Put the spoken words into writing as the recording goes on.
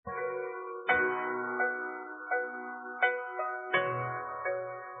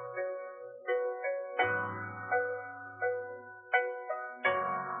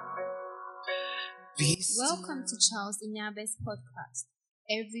Welcome to Charles Inyabe's podcast.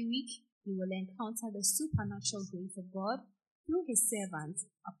 Every week, you will encounter the supernatural grace of God through his servant,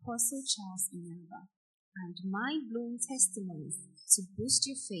 Apostle Charles Inyaba, and mind-blowing testimonies to boost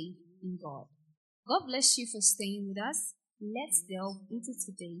your faith in God. God bless you for staying with us. Let's delve into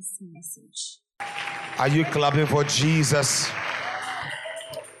today's message. Are you clapping for Jesus?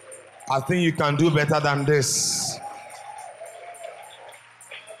 I think you can do better than this.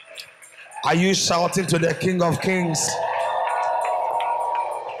 Are you shouting to the King of Kings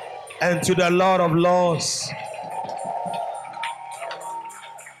and to the Lord of Lords?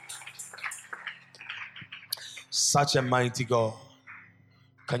 Such a mighty God.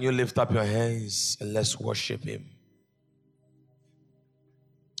 Can you lift up your hands and let's worship him?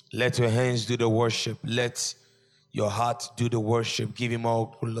 Let your hands do the worship. Let your heart do the worship. Give him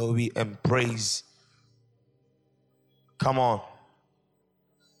all glory and praise. Come on.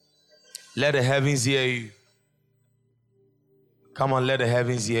 Let the heavens hear you. Come on, let the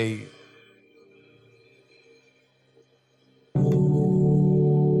heavens hear you.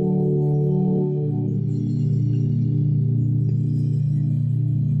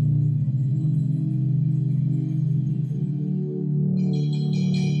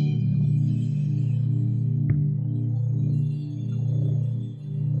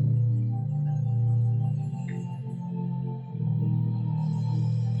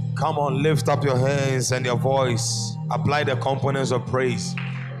 Come on, lift up your hands and your voice. Apply the components of praise.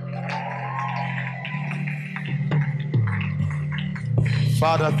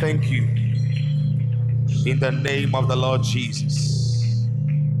 Father, thank you. In the name of the Lord Jesus.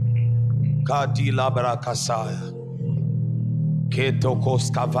 Kadila barakasaya.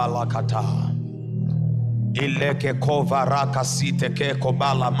 Ketokos kavala kata. Ileke kovaraka site ke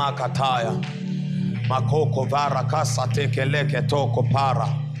kobala makataya. Makoko varakasa tekeleke toko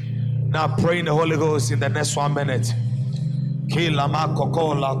para. Now pray in the Holy Ghost in the next 1 minute. Kila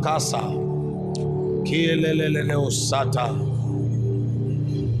makoko la kasa. Kilelele usata.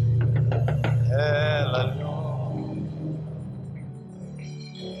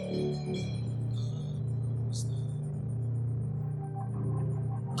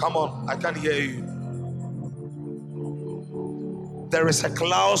 Come on, I can't hear you. There is a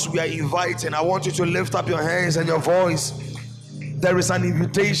clause we are inviting. I want you to lift up your hands and your voice. There is an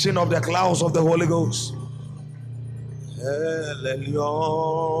invitation of the clouds of the Holy Ghost.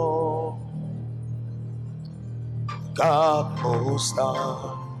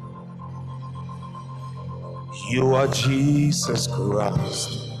 You are Jesus Christ.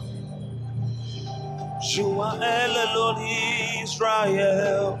 You are Elon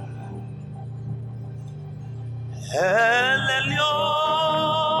Israel.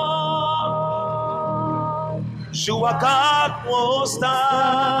 You are God Most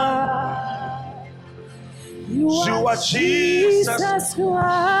High. You are Jesus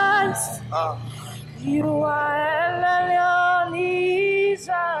Christ. You are Elon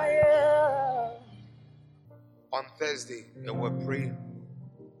Israel. On Thursday, they were praying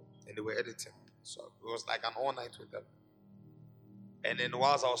and they were editing. So it was like an all night with them. And then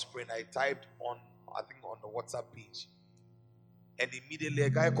whilst I was praying, I typed on, I think on the WhatsApp page. And immediately a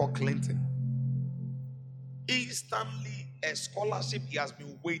guy called Clinton. Instantly, a scholarship he has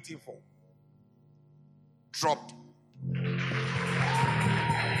been waiting for dropped.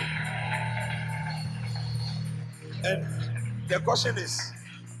 And the question is,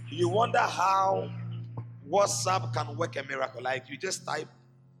 you wonder how WhatsApp can work a miracle. Like you just type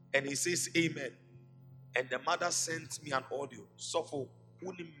and he says amen. And the mother sent me an audio. So for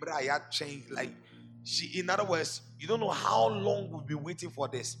change, like she, in other words, you don't know how long we've been waiting for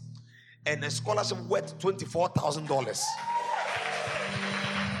this. And the scholarship worth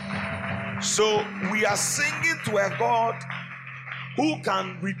 $24,000. So we are singing to a God who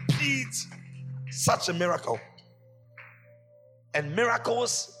can repeat such a miracle. And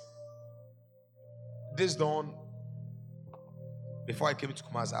miracles, this dawn, before I came to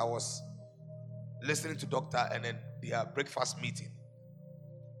Kumasi, I was listening to doctor and then their breakfast meeting.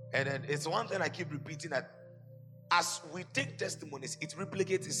 And then it's one thing I keep repeating, that as we take testimonies, it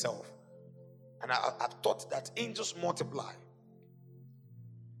replicates itself. And I've thought that angels multiply.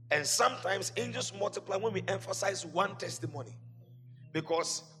 And sometimes angels multiply when we emphasize one testimony.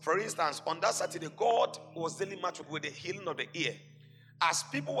 Because, for instance, on that Saturday, God was dealing much with the healing of the ear. As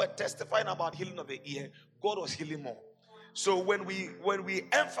people were testifying about healing of the ear, God was healing more. So when we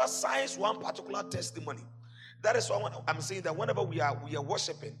emphasize one particular testimony, that is why I'm saying that whenever we are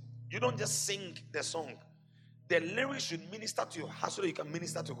worshiping, you don't just sing the song. The lyrics should minister to your heart so that you can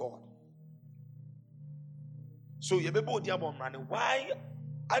minister to God. So why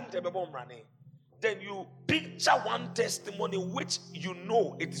aren't you running? then you picture one testimony which you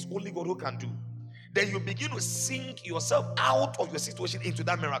know it is only God who can do. Then you begin to sink yourself out of your situation into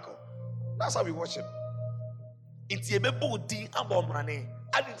that miracle. That's how we worship. That's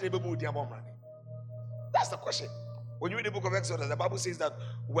the question. When you read the book of Exodus, the Bible says that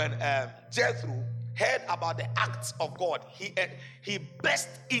when Jethro heard about the acts of God, he burst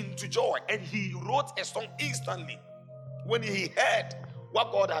into joy and he wrote a song instantly when he heard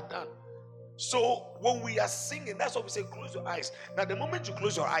what God had done. So when we are singing, that's what we say, close your eyes. Now the moment you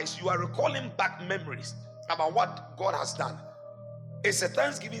close your eyes, you are recalling back memories about what God has done. It's a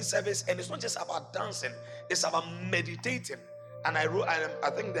Thanksgiving service, and it's not just about dancing, it's about meditating. And I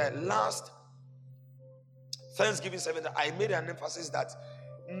think the last Thanksgiving service, I made an emphasis that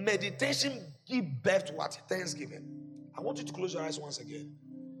meditation gives birth to what? Thanksgiving. I want you to close your eyes once again.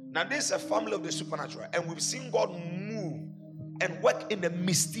 Now, this is a family of the supernatural, and we've seen God move and work in a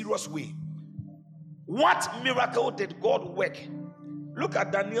mysterious way. What miracle did God work? Look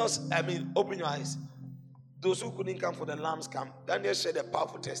at open your eyes. Those who couldn't come for the lamb's camp, Daniel shared a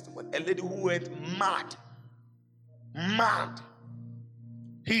powerful testimony. A lady who went mad. Mad.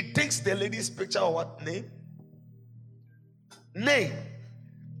 He takes the lady's picture of what name? Name.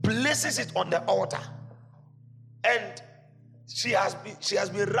 Places it on the altar. And she has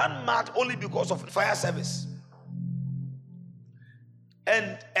been run mad only because of fire service.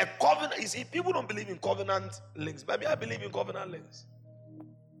 And a covenant, you see, people don't believe in covenant links. Maybe I believe in covenant links.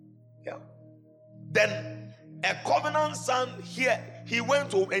 Yeah. Then a covenant son here, he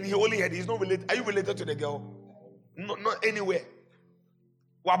went home and he only had, he's not related. Are you related to the girl? No, not anywhere.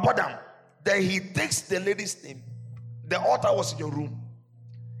 Wabodam. Then he takes the lady's name. The altar was in your room.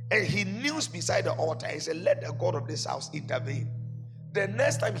 And he kneels beside the altar. He said, let the God of this house intervene. The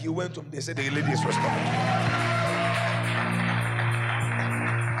next time he went home, they said the lady is restored.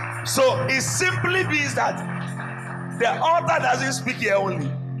 So it simply means that the altar doesn't speak here only.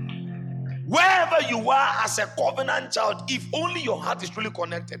 Wherever you are as a covenant child, if only your heart is really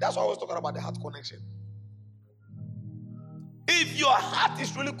connected. That's why I was talking about the heart connection. If your heart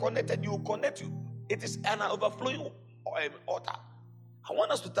is really connected, you will connect you. It is an overflowing altar. I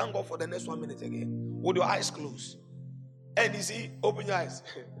want us to thank God for the next 1 minute again. With your eyes closed. And you see, open your eyes.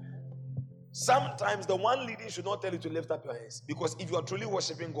 Sometimes the one leading should not tell you to lift up your hands. Because if you are truly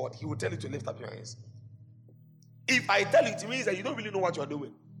worshiping God, he will tell you to lift up your hands. If I tell you, it means that you don't really know what you are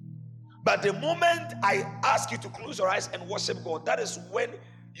doing. But the moment I ask you to close your eyes and worship God, that is when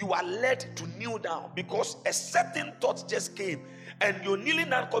you are led to kneel down. Because a certain thought just came. And your kneeling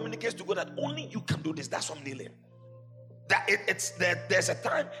down communicates to God that only you can do this. That's what I'm kneeling. There's a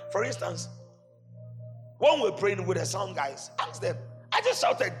time, for instance, when we're praying with the sound guys, ask them. I just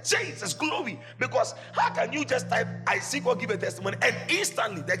shouted, Jesus, glory. Because how can you just type, I see God give a testimony, and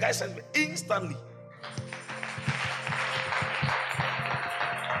instantly, the guy sent me, instantly.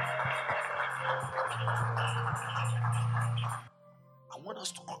 I want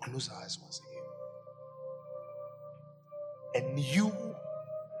us to close our eyes once again. And you,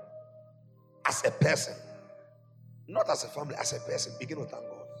 as a person, not as a family, as a person, begin to thank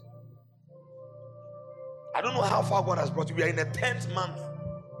God. I don't know how far God has brought you. We are in the 10th month.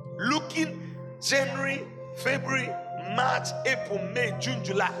 Looking January, February, March, April, May, June,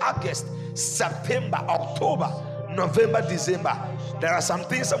 July, August, September, October, November, December. There are some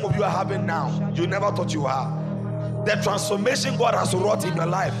things some of you are having now you never thought you have. The transformation God has wrought in your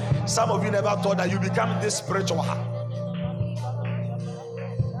life, some of you never thought that you become this spiritual.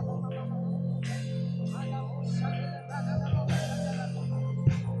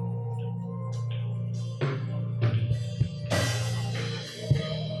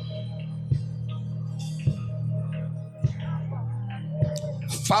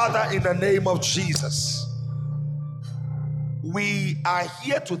 Father, in the name of Jesus, we are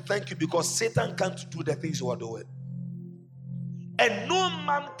here to thank you because Satan can't do the things you are doing. And no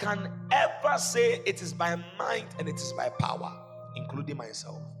man can ever say it is by might and it is by power, including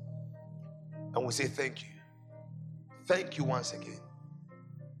myself. And we say thank you. Thank you once again.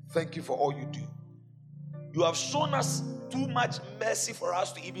 Thank you for all you do. You have shown us too much mercy for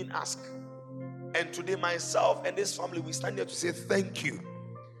us to even ask. And today myself and this family, we stand here to say thank you.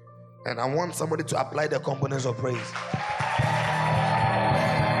 And I want somebody to apply the components of praise.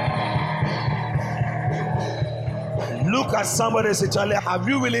 Look at somebody and say, Charlie, have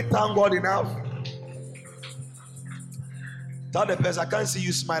you really thanked God enough? Tell the person, I can't see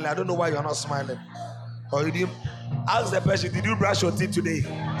you smiling. I don't know why you're not smiling. Or you didn't ask the person, did you brush your teeth today?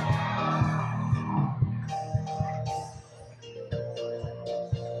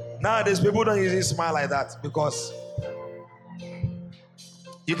 Nowadays, people don't usually smile like that because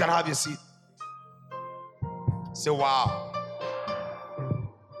you can have your seat. Say, wow.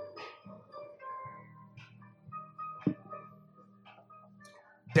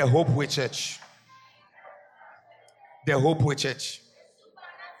 The Hope Way Church. The Hope Way Church.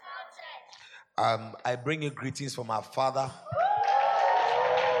 I bring you greetings from our father.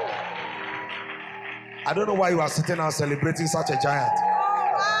 I don't know why you are sitting and celebrating such a giant.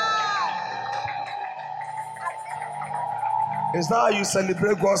 Is that how you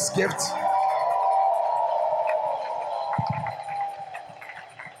celebrate God's gift?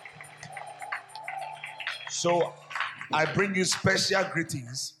 So I bring you special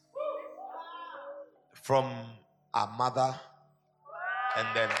greetings from our mother and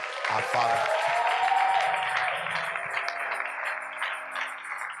then our father.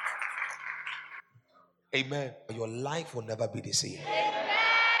 Amen. Your life will never be the same. Amen.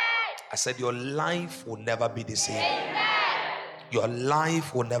 I said your life will never be the same. Amen. Your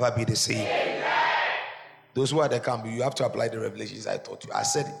life will never be the same. Amen. Those who are there can be, you have to apply the revelations I taught you. I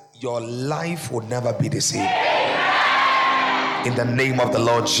said your life will never be the same. Amen. In the name of the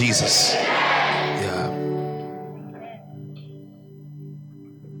Lord Jesus. Yeah.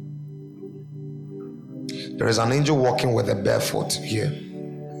 There is an angel walking with a barefoot here.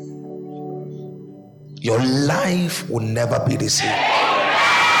 Your life will never be the same.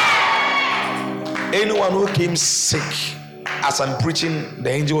 Anyone who came sick, as I'm preaching,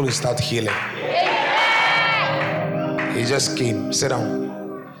 the angel will start healing. He just came. Sit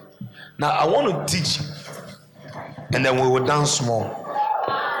down. Now I want to teach, and then we will dance more.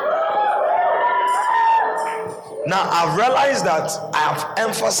 Now I've realized that I have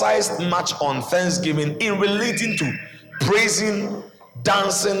emphasized much on Thanksgiving in relating to praising,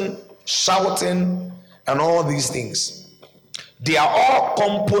 dancing, shouting, and all these things. They are all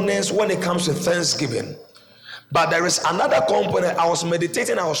components when it comes to Thanksgiving. But there is another component. I was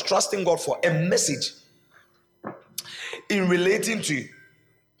meditating, I was trusting God for a message in relating to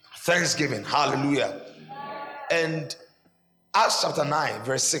Thanksgiving. Hallelujah. And Acts chapter 9,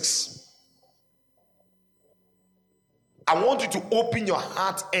 verse 6. I want you to open your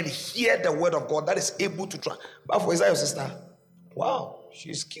heart and hear the word of God that is able to try. Is that your sister? Wow,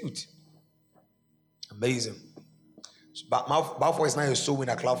 she's cute. Amazing. But Balfour is now you're so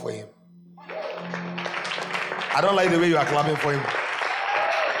winning a clap for him. I don't like the way you are clapping for him.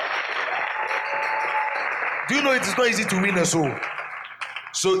 Do you know it is not easy to win a soul?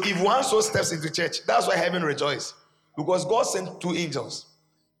 So if one soul steps into church, that's why heaven rejoices. Because God sent 2 angels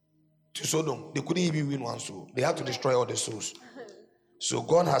to Sodom. They couldn't even win one soul. They had to destroy all the souls. So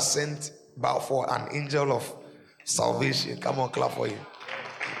God has sent Balfour an angel of salvation. Come on, clap for him.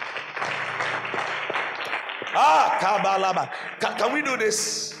 Can we do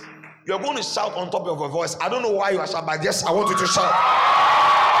this? You're going to shout on top of your voice. I don't know why you are shouting, but just I want you to shout.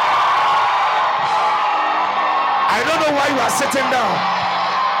 I don't know why you are sitting down.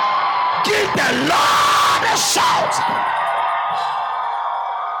 Give the Lord a shout.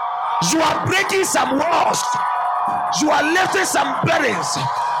 You are breaking some walls. You are lifting some burdens.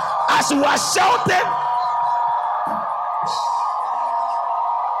 As you are shouting,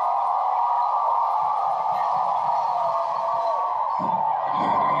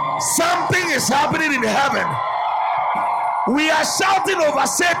 something is happening in heaven. We are shouting over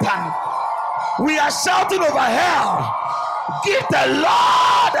Satan. We are shouting over hell. Give the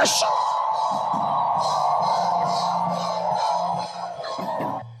Lord a shout.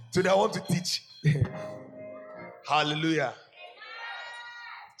 Today I want to teach. Hallelujah.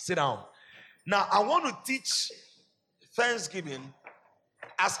 Sit down. Now I want to teach Thanksgiving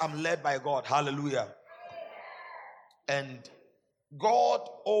as I'm led by God. Hallelujah. And God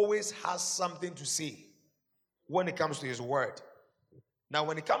always has something to say when it comes to his word. Now,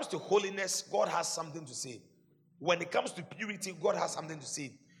 when it comes to holiness, God has something to say. When it comes to purity, God has something to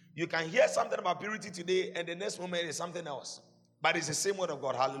say. You can hear something about purity today, and the next moment is something else. But it's the same word of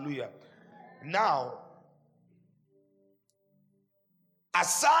God. Hallelujah. Now,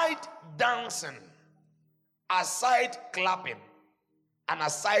 aside dancing, aside clapping, and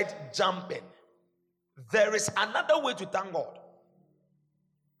aside jumping, there is another way to thank God.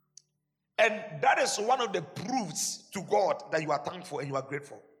 And that is one of the proofs to God that you are thankful and you are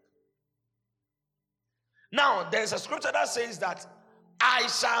grateful. Now, there is a scripture that says that I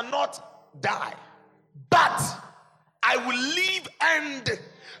shall not die, but I will live. And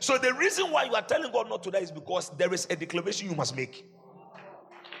so the reason why you are telling God not to die is because there is a declaration you must make.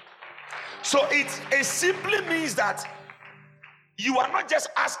 So it simply means that you are not just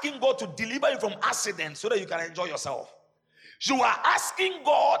asking God to deliver you from accidents so that you can enjoy yourself. You are asking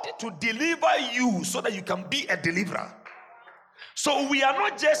God to deliver you so that you can be a deliverer. So we are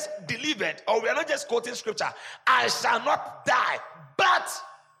not just delivered, or we are not just quoting scripture, I shall not die, but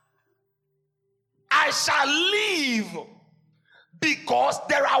I shall live, because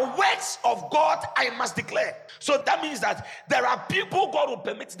there are works of God I must declare. So that means that there are people God will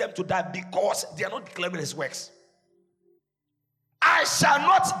permit them to die because they are not declaring his works. I shall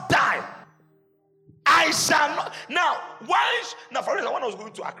not die. I shall not. Now, for instance, when I was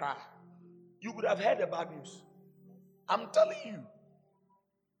going to Accra, you could have heard the bad news. I'm telling you.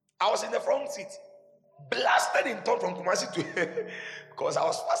 I was in the front seat, blasted in tongue from Kumasi to because I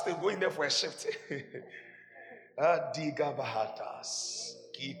was fasting, going there for a shift. Adiga Bahatas,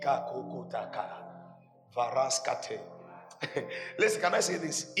 Kika Kokotaka, Varaskate. Listen, can I say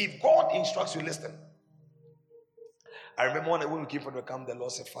this? If God instructs you, listen. I remember when we came from the camp, the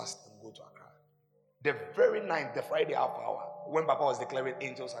Lord said, fast and go to Accra. The very night, the Friday half hour, when Papa was declaring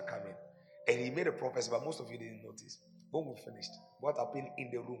angels are coming, and he made a prophecy, but most of you didn't notice. When we finished, what happened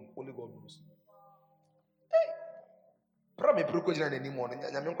in the room, only God knows. Hey!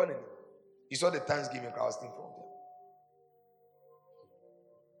 You saw the Thanksgiving crowd sing from there.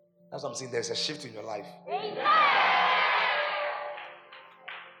 That's what I'm saying. There's a shift in your life. Amen.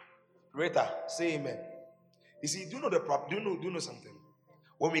 Rita, say amen. You see, do you know the problem? Do you know something?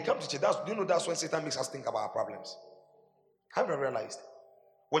 When we come to church, do you know that's when Satan makes us think about our problems? Have you realized?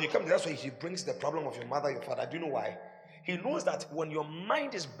 When you come to that's why he brings the problem of your mother, your father. Do you know why? He knows that when your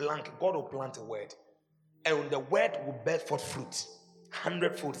mind is blank, God will plant a word. And the word will bear forth fruit.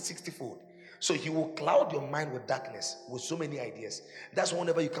 100-fold, 60-fold. So he will cloud your mind with darkness, with so many ideas. That's why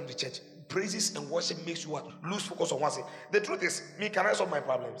whenever you come to church, praises and worship makes you lose focus on one thing. The truth is, can I solve my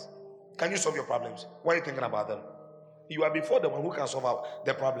problems? Can you solve your problems? Why are you thinking about them? You are before the one who can solve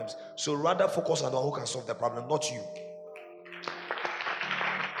the problems. So rather focus on the one who can solve the problem, not you.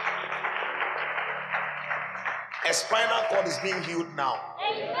 A spinal cord is being healed now.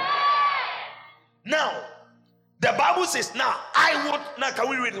 Amen. Now, the Bible says, now can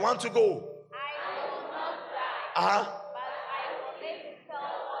we read it? Want to go? I will not die.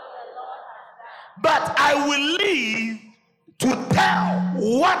 But I will live to tell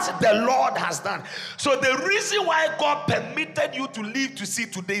what the Lord has done. So the reason why God permitted you to live to see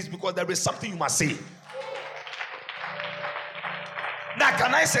today is because there is something you must say. Now,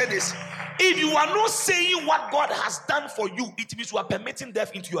 can I say this? If you are not saying what God has done for you, it means you are permitting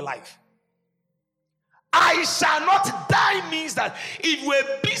death into your life. I shall not die means that if you're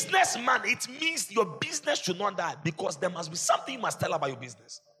a businessman, it means your business should not die, because there must be something you must tell about your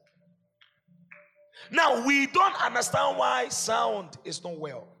business. Now, we don't understand why sound is not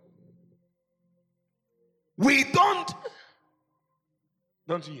well. We don't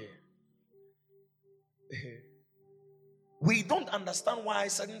hear. We don't understand why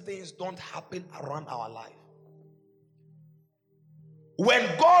certain things don't happen around our life. When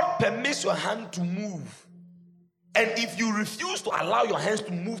God permits your hand to move, and if you refuse to allow your hands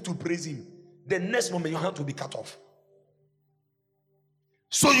to move to praise him, the next moment your hand will be cut off.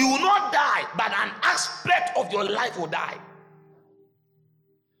 So you will not die, but an aspect of your life will die.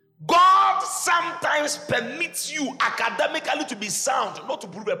 God sometimes permits you academically to be sound, not to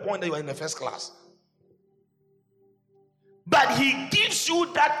prove a point that you are in the first class. But he gives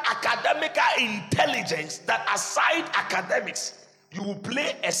you that academical intelligence that aside academics, you will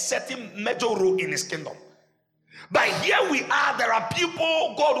play a certain major role in his kingdom. But here we are, there are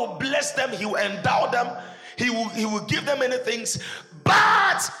people, God will bless them, he will endow them, he will give them many things,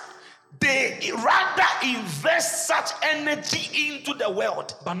 but they rather invest such energy into the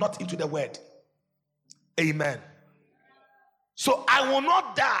world, but not into the word. Amen. So I will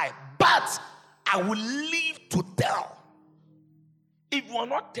not die, but I will live to tell. If you are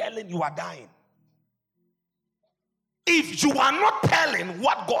not telling, you are dying. If you are not telling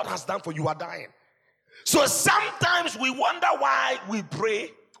what God has done for you, you are dying. So sometimes we wonder why we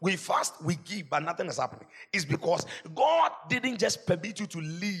pray, we fast, we give, but nothing is happening. It's because God didn't just permit you to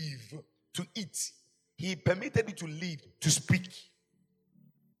live, to eat. He permitted you to live, to speak.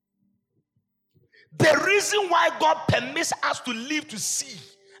 The reason why God permits us to live to see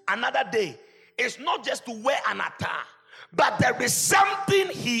another day is not just to wear an attire, but there is something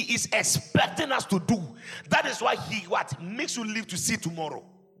he is expecting us to do. That is why he makes you live to see tomorrow.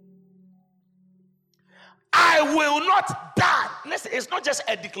 I will not die. Listen, it's not just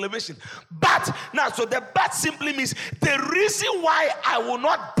a declaration. But now, so the but simply means the reason why I will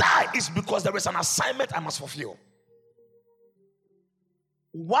not die is because there is an assignment I must fulfill.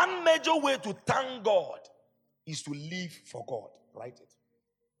 One major way to thank God is to live for God. Write it.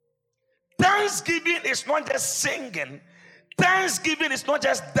 Thanksgiving is not just singing. Thanksgiving is not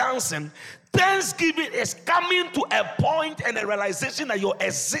just dancing. Thanksgiving is coming to a point and a realization that your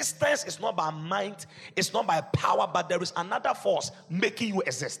existence is not by might, it's not by power, but there is another force making you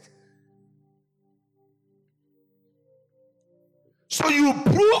exist. So you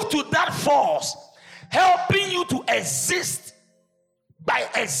prove to that force helping you to exist by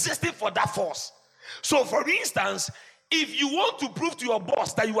existing for that force. So for instance, if you want to prove to your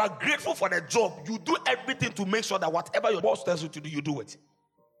boss that you are grateful for the job, you do everything to make sure that whatever your boss tells you to do, you do it.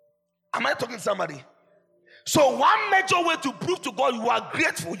 Am I talking to somebody? So one major way to prove to God you are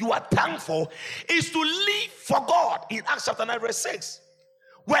grateful, you are thankful, is to live for God. In Acts chapter 9 verse 6.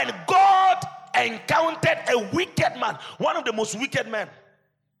 When God encountered a wicked man, one of the most wicked men,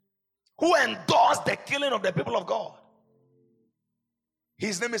 who endorsed the killing of the people of God.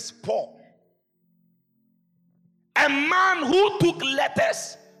 His name is Paul. A man who took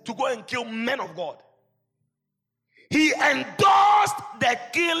letters to go and kill men of God. He endorsed the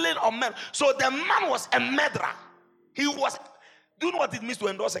killing of men. So the man was a murderer. He was, do you know what it means to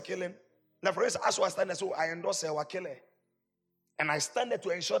endorse a killing? Now, for instance, as I stand there, so I endorse a killer. And I stand there to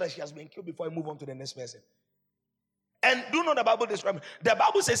ensure that she has been killed before I move on to the next person. And do you know the Bible describes? The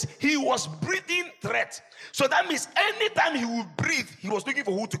Bible says he was breathing threat. So that means anytime he would breathe, he was looking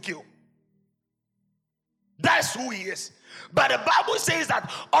for who to kill. That's who he is. But the Bible says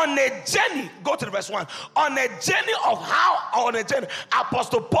that on a journey, go to the verse 1, on a journey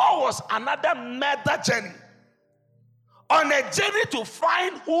Apostle Paul was another murder journey. On a journey to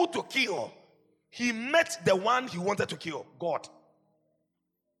find who to kill, he met the one he wanted to kill, God.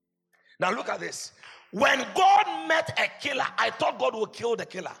 Now look at this. When God met a killer, I thought God would kill the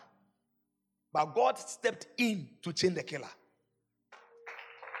killer. But God stepped in to change the killer.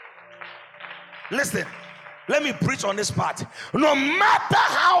 Listen. Let me preach on this part. No matter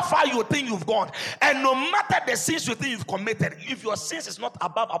how far you think you've gone, and no matter the sins you think you've committed, if your sins is not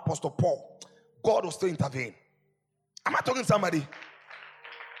above Apostle Paul, God will still intervene. Am I talking to somebody?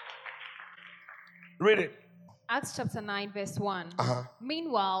 Read it. Acts chapter 9 verse 1.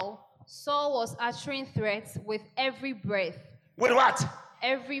 Meanwhile, Saul was uttering threats with every breath. With what?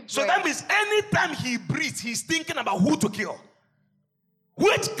 Every breath. So that means anytime he breathes, he's thinking about who to kill.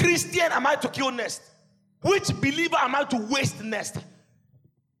 Which Christian am I to kill next? Which believer am I to waste next?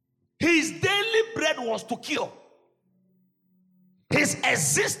 His daily bread was to kill. His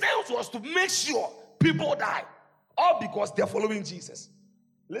existence was to make sure people die. All because they're following Jesus.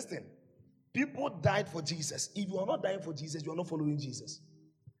 Listen, people died for Jesus. If you are not dying for Jesus, you are not following Jesus.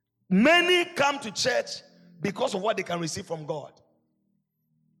 Many come to church because of what they can receive from God.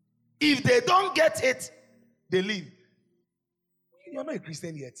 If they don't get it, they leave. You're not a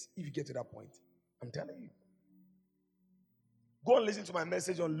Christian yet if you get to that point. I'm telling you. Go and listen to my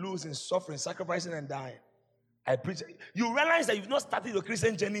message on losing, suffering, sacrificing, and dying. I preach. You realize that you've not started your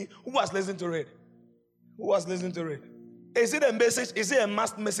Christian journey. Who has listened to it? Who has listened to it? Is it a message? Is it a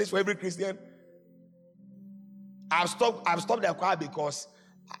must message for every Christian? I've stopped the choir because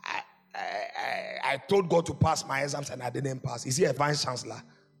I told God to pass my exams and I didn't pass. Is he a vice chancellor?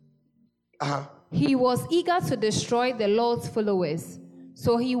 He was eager to destroy the Lord's followers,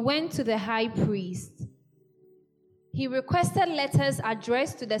 so he went to the high priest. He requested letters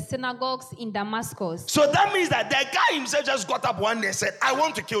addressed to the synagogues in Damascus. So that means that the guy himself just got up one day and said, I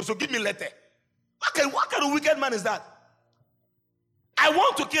want to kill, so give me a letter. What kind of wicked man is that? I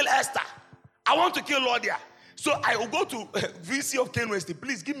want to kill Esther. I want to kill Laudia. So I will go to VC of Ken Westy.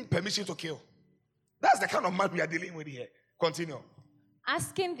 Please give me permission to kill. That's the kind of man we are dealing with here. Continue.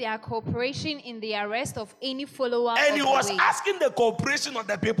 Asking their cooperation in the arrest of any follower. And he was asking the cooperation of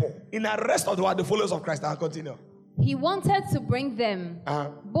the people in the arrest of the followers of Christ. I'll continue. He wanted to bring them,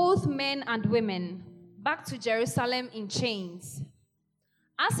 both men and women, back to Jerusalem in chains.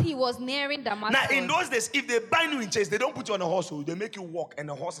 As he was nearing Damascus. Now, in those days, if they bind you in chains, they don't put you on a horse, they make you walk, and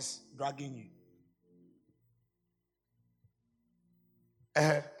the horse is dragging you.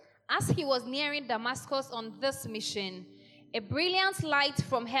 As he was nearing Damascus on this mission, a brilliant light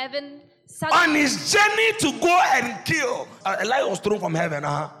from heaven on his journey to go and kill, a light was thrown from heaven.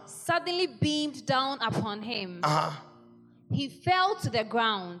 Suddenly beamed down upon him. He fell to the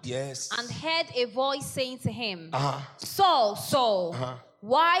ground. Yes. And heard a voice saying to him, Saul, Saul,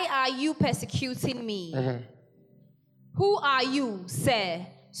 why are you persecuting me? Who are you, sir?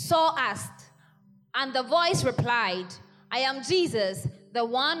 Saul asked. And the voice replied, I am Jesus, the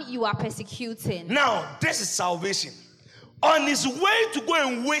one you are persecuting. Now, this is salvation. On his way to go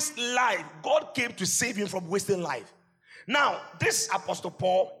and waste life, God came to save him from wasting life. Now, this Apostle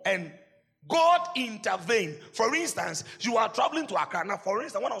Paul, and God intervened. For instance, you are traveling to Accra. Now, for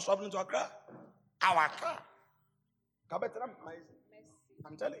instance, when I was traveling to Accra, our car,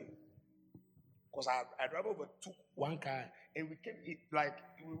 I'm telling you. Because I drive over, took one car, and we came, like,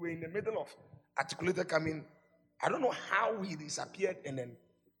 we were in the middle of articulator coming. I don't know how he disappeared, and then,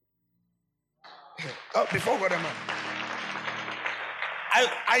 before God, man,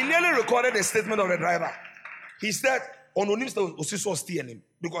 I nearly recorded a statement of the driver. He said, on Osiso steering him.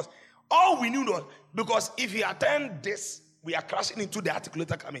 Because all we knew was, because if he attend this, we are crashing into the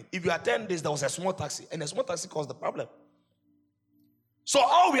articulator coming. If you attend this, there was a small taxi, and a small taxi caused the problem. So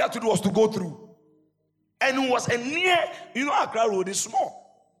all we had to do was to go through. And it was a near, Accra Road is small.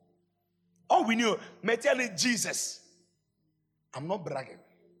 All we knew, Metiani Jesus. I'm not bragging.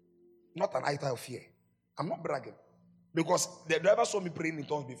 Not an item of fear. I'm not bragging. Because the driver saw me praying in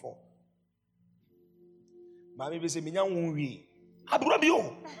tongues before. And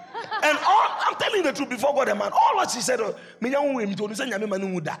I'm telling the truth before God, man. All what she said,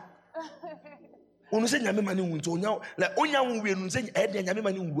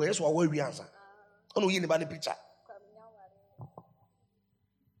 picture.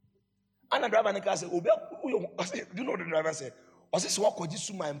 And the driver said, do you know what the driver said? I said, what could you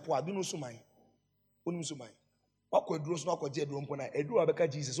sumai and poor? Do you know sumai? What could Dross not could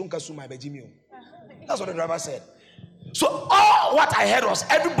Jesus? That's what the driver said. So all what I heard was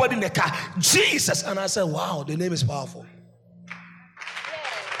everybody in the car, Jesus. And I said, wow, the name is powerful.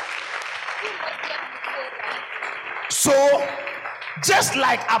 So just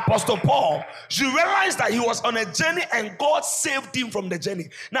like Apostle Paul, you realize that he was on a journey and God saved him from the journey.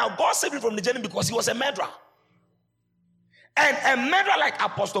 Now, God saved him from the journey because he was a murderer. And a murderer like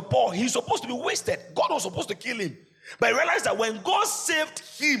Apostle Paul, he's supposed to be wasted. God was supposed to kill him. But I realized that when God saved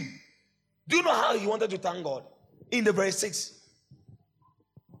him, do you know how he wanted to thank God? In the verse 6.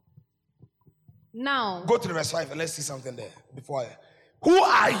 Now, go to the verse 5 and let's see something there before who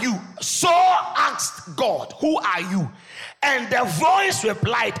are you? Saul asked God, who are you? And the voice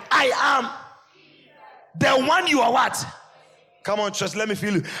replied, I am the one you are what? Come on, church, let me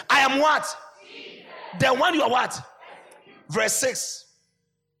feel you. I am what? The one you are what? Verse 6.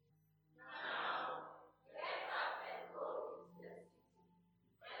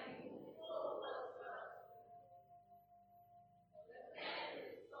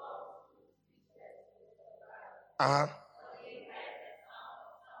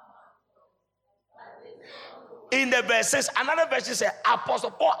 In the verses, another verse says,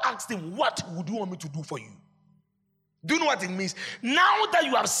 Apostle Paul asked him, what would you want me to do for you? Do you know what it means? Now that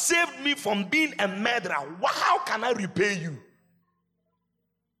you have saved me from being a murderer, how can I repay you?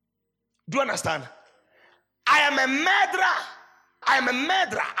 Do you understand? I am a murderer. I am a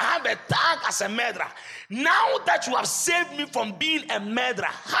murderer. I have a tag as a murderer. Now that you have saved me from being a murderer,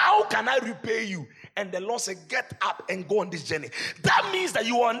 how can I repay you? And the Lord said, get up and go on this journey. That means that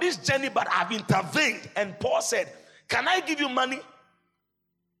you are on this journey, but I've intervened. And Paul said, can I give you money?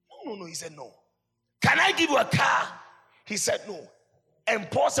 No. He said, no. Can I give you a car? He said, no.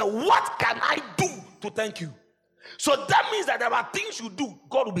 And Paul said, what can I do to thank you? So that means that there are things you do,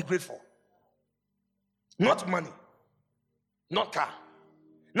 God will be grateful. Not money. Not car.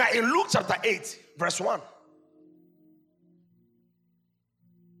 Now in Luke chapter 8, verse 1.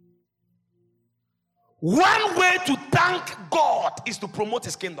 One way to thank God is to promote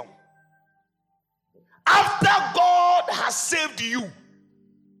his kingdom. After God has saved you,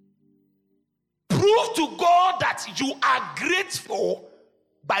 prove to God that you are grateful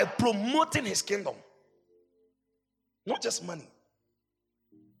by promoting his kingdom. Not just money.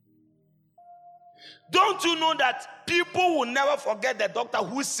 Don't you know that people will never forget the doctor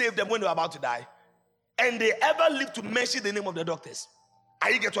who saved them when they were about to die? And they ever live to mention the name of the doctors.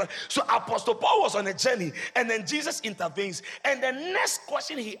 Are you getting what? So Apostle Paul was on a journey, and then Jesus intervenes. And the next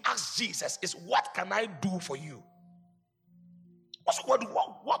question he asks Jesus is, what can I do for you?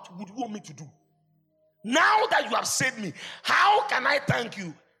 What would you want me to do? Now that you have saved me, how can I thank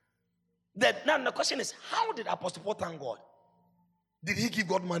you? Now the question is, how did Apostle Paul thank God? Did he give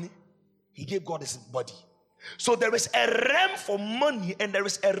God money? He gave God his body. So there is a realm for money and there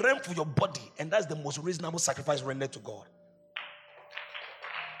is a realm for your body. And that's the most reasonable sacrifice rendered to God.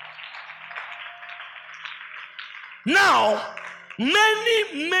 Now,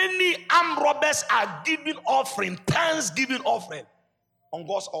 many armed robbers are giving offering, thanksgiving offering on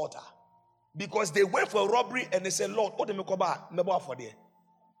God's altar. Because they went for a robbery and they said, Lord, what do you for there?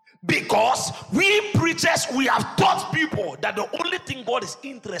 Because we preachers, we have taught people that the only thing God is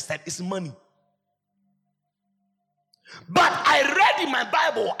interested is money. But I read in my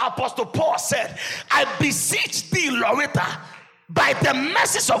Bible, Apostle Paul said, I beseech thee, Loretta, by the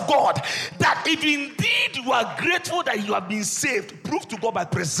mercies of God, that if indeed you are grateful that you have been saved, prove to God by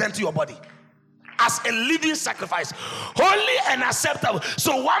presenting your body. as a living sacrifice, holy and acceptable.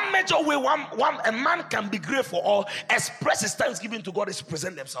 So one major way a man can be grateful or express his thanksgiving to God is to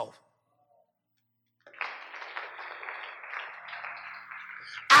present themselves.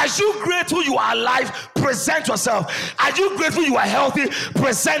 Are you grateful you are alive? Present yourself. Are you grateful you are healthy?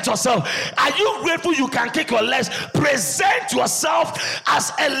 Present yourself. Are you grateful you can kick your legs? Present yourself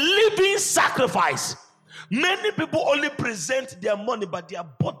as a living sacrifice. Many people only present their money, but their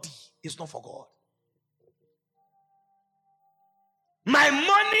body is not for God. My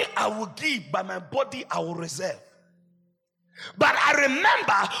money I will give, but my body I will reserve. But I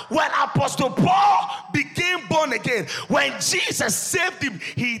remember when Apostle Paul became born again, when Jesus saved him,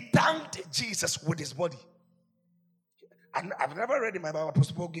 he thanked Jesus with his body. I've never read in my Bible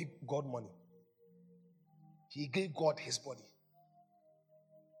Apostle Paul gave God money. He gave God his body.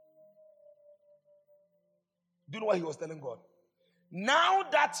 Do you know what he was telling God? Now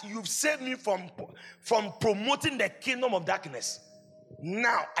that you've saved me from promoting the kingdom of darkness,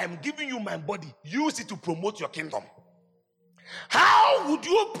 now I'm giving you my body. Use it to promote your kingdom. How would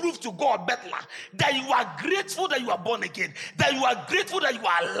you prove to God, Bethlehem, that you are grateful that you are born again, that you are grateful that you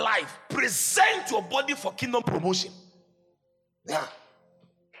are alive? Present your body for kingdom promotion. Yeah.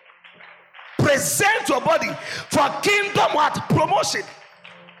 Present your body for kingdom what? Promotion.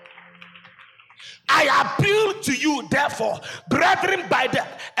 I appeal to you, therefore, brethren,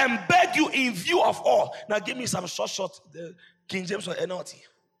 and beg you in view of all. Now give me some short, the King James or NLT.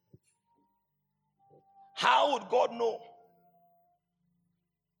 How would God know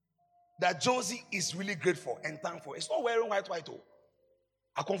that Josie is really grateful and thankful? It's not wearing white. I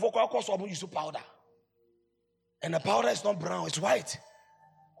come for use powder. And the powder is not brown, it's white.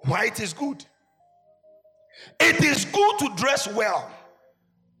 White is good. It is good to dress well.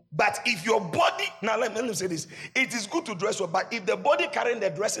 But if your body, now let me say this. It is good to dress well, but if the body carrying the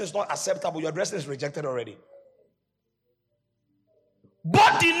dressing is not acceptable, your dressing is rejected already.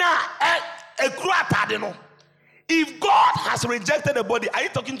 Body now, if God has rejected the body, are you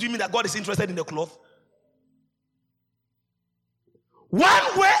talking to me that God is interested in the cloth?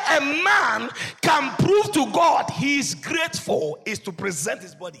 One way a man can prove to God he is grateful is to present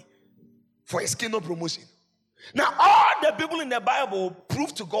his body for his kingdom promotion. Now, all the people in the Bible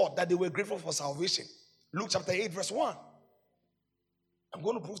proved to God that they were grateful for salvation. Luke chapter 8, verse 1. I'm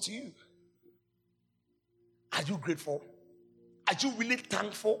going to prove to you. Are you grateful? Are you really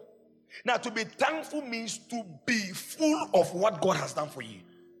thankful? Now, to be thankful means to be full of what God has done for you.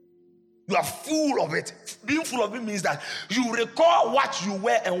 You are full of it. Being full of it means that you recall what you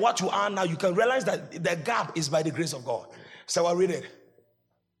were and what you are now. You can realize that the gap is by the grace of God. So I'll read it.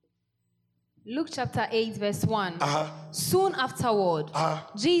 Luke chapter 8 verse 1. Soon afterward,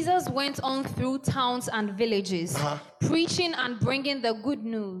 Jesus went on through towns and villages, preaching and bringing the good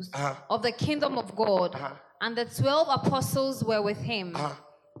news of the kingdom of God. And the 12 apostles were with him.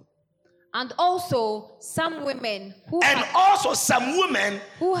 And also some women who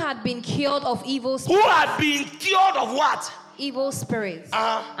had been cured of evil spirits. Who had been cured of what? Evil spirits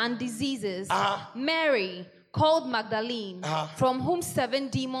and diseases. Mary, called Magdalene, from whom 7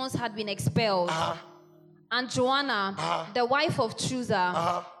 demons had been expelled. And Joanna, the wife of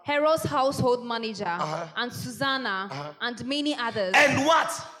Chusa, Herod's household manager, and Susanna, and many others. And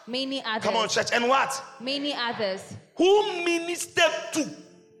what? Many others. Come on, church. And what? Many others. Who ministered to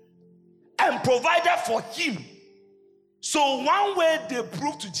and provided for him. So one way they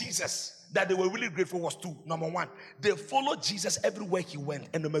proved to Jesus that they were really grateful was 2. Number 1, they followed Jesus everywhere he went.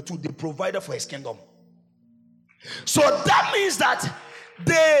 And number 2, they provided for his kingdom. So that means that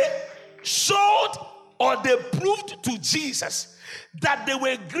they showed or they proved to Jesus that they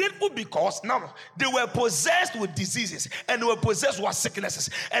were grateful because now they were possessed with diseases and they were possessed with sicknesses.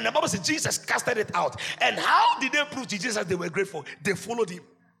 And the Bible says Jesus casted it out. And how did they prove to Jesus that they were grateful? They followed him.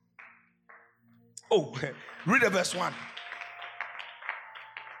 Oh, read the verse 1.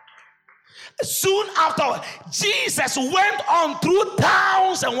 Soon after, Jesus went on through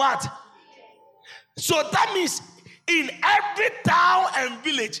towns and what? So that means in every town and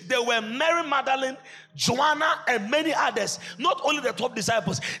village, there were Mary Magdalene, Joanna, and many others. Not only the 12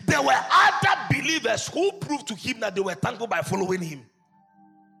 disciples, there were other believers who proved to him that they were thankful by following him.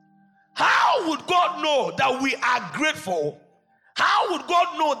 How would God know that we are grateful? How would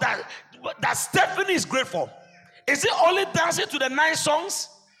God know that Stephanie is grateful? Is it only dancing to the nice songs?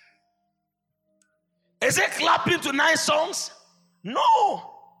 Is it clapping to nice songs? No.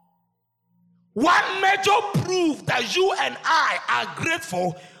 One major proof that you and I are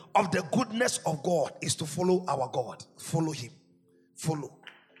grateful of the goodness of God is to follow our God. Follow him. Follow.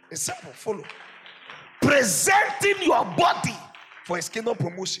 It's simple. Follow. Presenting your body for his kingdom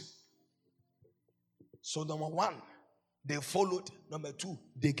promotion. So number one, they followed. Number two,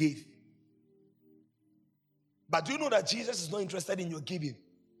 they gave. But do you know that Jesus is not interested in your giving?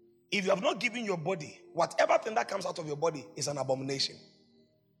 If you have not given your body, whatever thing that comes out of your body is an abomination.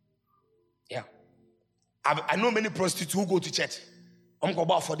 Yeah. I know many prostitutes who go to church. I'm going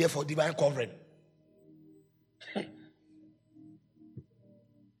about for divine covering.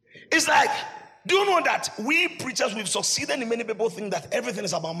 It's like, do you know that we preachers, we've succeeded in many people think that everything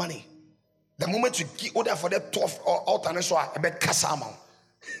is about money. The moment you give order for that tough or alternate, I bet kasama.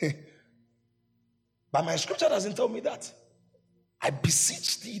 But my scripture doesn't tell me that. I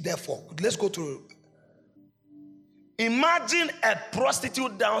beseech thee, therefore. Let's go to. Imagine a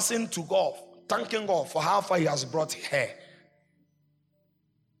prostitute dancing to God, thanking God for how far He has brought her.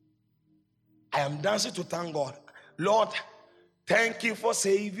 I am dancing to thank God. Lord, thank you for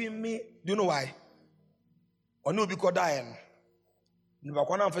saving me. Do you know why?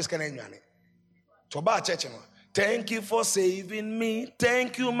 Thank you for saving me.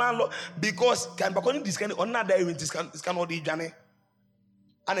 Thank you, my Lord. Because this kind of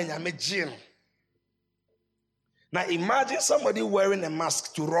now imagine somebody wearing a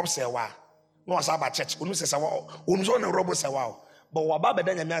mask to rob sewa. No asaba church. Unu se sewa. Unu so na robo sewa. But wababa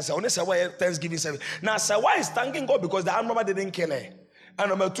then yami say unu sewa Thanksgiving service. Now sewa is thanking God because the arm robber didn't kill her. And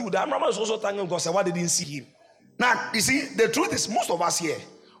number two, the arm robber is also thanking God sewa didn't see him. Now you see, the truth is most of us here,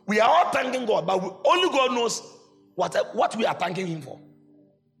 we are all thanking God, but only God knows what we are thanking Him for.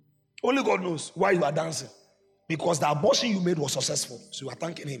 Only God knows why you are dancing. Because the abortion you made was successful. So you are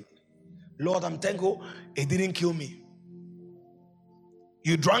thanking Him. Lord, I'm thankful it didn't kill me.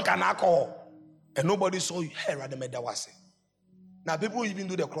 You drank an alcohol and nobody saw you. Hey, now people even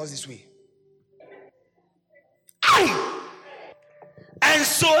do the cross this way. And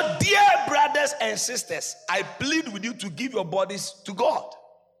so, dear brothers and sisters, I plead with you to give your bodies to God.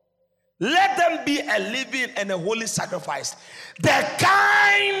 Let them be a living and a holy sacrifice. The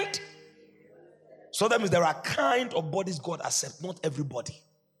kind. So that means there are kind of bodies God accepts, not everybody.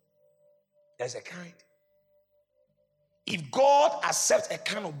 There's a kind. If God accepts a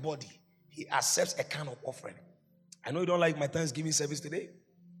kind of body, He accepts a kind of offering. I know you don't like my Thanksgiving service today,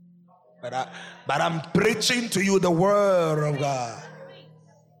 but I'm preaching to you the word of God.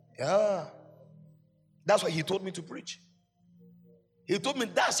 Yeah. That's what He told me to preach. He told me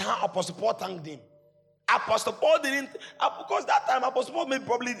that's how Apostle Paul thanked Him. Apostle Paul didn't, because that time Apostle Paul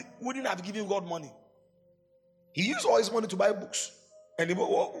probably wouldn't have given God money. He used all his money to buy books and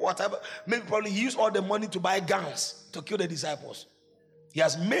whatever. Maybe probably he used all the money to buy guns to kill the disciples. He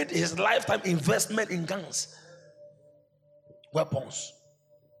has made his lifetime investment in guns, weapons.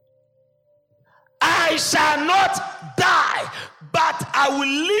 I shall not die, but I will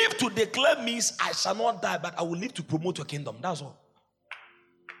live to declare means I shall not die, but I will live to promote your kingdom. That's all.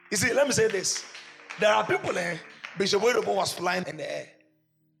 You see, let me say this. There are people Bishop Oyedepo was flying in the air.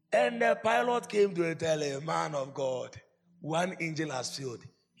 And the pilot came to tell a man of God, one angel has failed.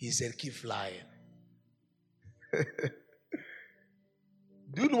 He said, keep flying.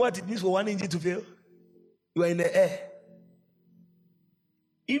 Do you know what it means for one angel to fail? You are in the air.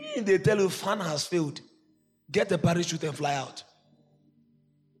 Even if they tell you fan has failed, get a parachute and fly out.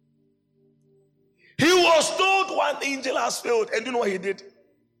 He was told one angel has failed. And you know what he did?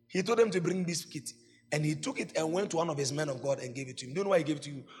 He told them to bring biscuit. And he took it and went to one of his men of God and gave it to him. Do you know why he gave it to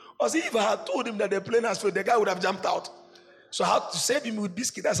you? Because if I had told him that the plane has failed, the guy would have jumped out. So how to save him with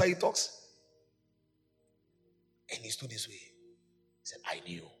biscuit, that's how he talks. And he stood this way. He said, I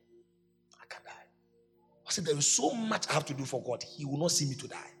knew I can die. I said, there is so much I have to do for God. He will not see me to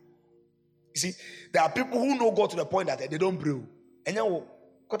die. You see, there are people who know God to the point that they don't pray. And you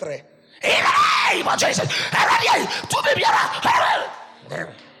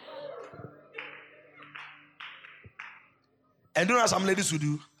and do you know some ladies who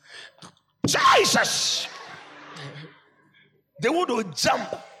do? Jesus! They would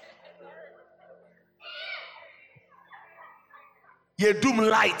jump. You doom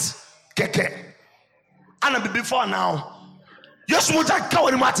light. Keke. And before now. Yes, what I call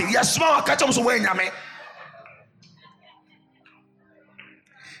him, Martin. Yes, small catch him so when you mean.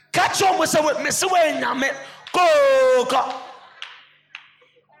 Catch him with some Miss Wayne. Go.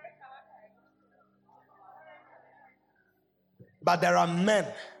 But there are men.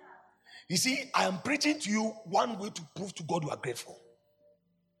 You see, I am preaching to you one way to prove to God you are grateful.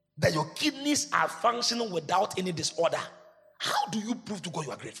 That your kidneys are functioning without any disorder. How do you prove to God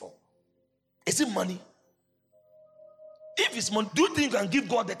you are grateful? Is it money? If it's money, do you think you can give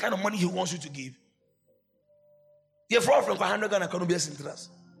God the kind of money He wants you to give? You're from 100 Ghana, can be a interest.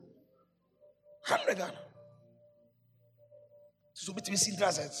 100 Ghana. So between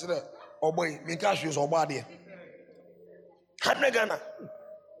interest, Oh boy, me cash use body. 100 Ghana.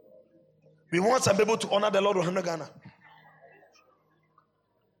 We want some people to honor the Lord with 100 Ghana.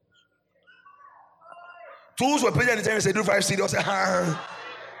 Tools were paid anytime they say do 5 CD.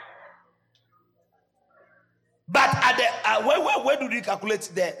 But at the where do you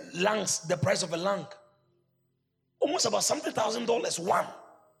calculate the lungs, the price of a lung? Almost about something $1,000 one,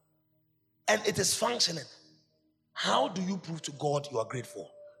 and it is functioning. How do you prove to God you are grateful?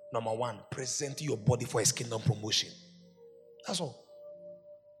 Number one, present your body for His kingdom promotion. That's all.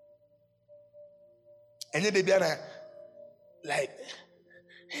 And then baby, like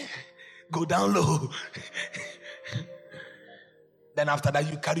go down low. Then after that,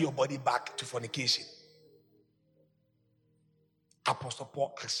 you carry your body back to fornication. Apostle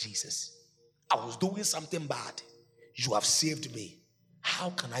Paul asked Jesus, I was doing something bad. You have saved me. How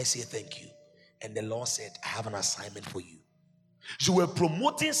can I say thank you? And the Lord said, I have an assignment for you. You were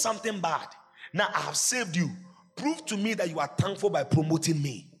promoting something bad. Now I have saved you. Prove to me that you are thankful by promoting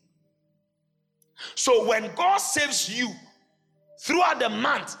me. So when God saves you, throughout the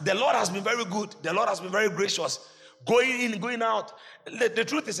month, the Lord has been very good. The Lord has been very gracious. Going in, going out. The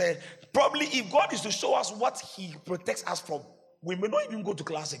truth is, probably if God is to show us what He protects us from, we may not even go to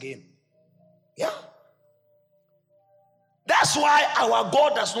class again. Yeah. That's why our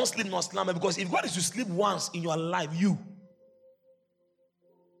God does not sleep nor slumber. Because if God is to sleep once in your life, you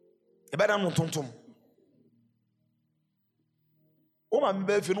better not tum. Oh my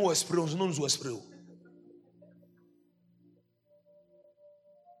baby, if you know experience, no experience.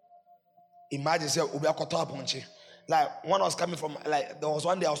 Imagine say Obi Akoto Aponche. Like one was coming from, like there was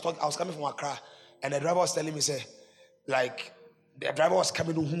one day I was coming from Accra, and the driver was telling me, say, like the driver was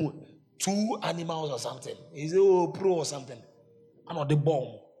coming to who 2 animals or something. He said, oh, pro or something. I know the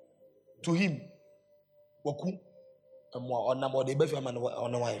bomb to him. Woku on number the befi man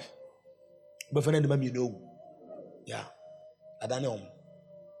on the wife. But for them you know. Yeah. I don't know.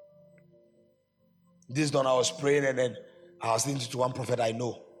 This done I was praying, and then I was listening to one prophet I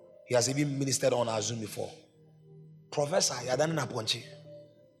know. He has even ministered on our Zoom before. Professor, you done in Aponche.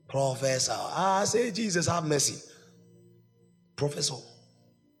 Professor, I say Jesus have mercy. Professor.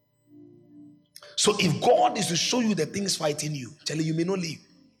 So if God is to show you the things fighting you, tell you may not leave.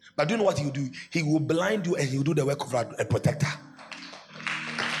 But do you know what He will do? He will blind you and He will do the work of a protector.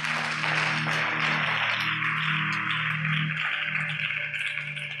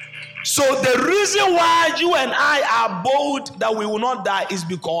 So the reason why you and I are bold that we will not die is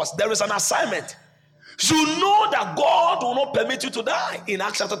because there is an assignment. You know that God will not permit you to die. In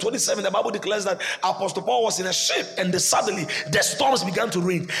Acts chapter 27, the Bible declares that Apostle Paul was in a ship, and suddenly the storms began to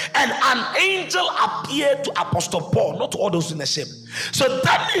rain. And an angel appeared to Apostle Paul, not to all those in the ship. So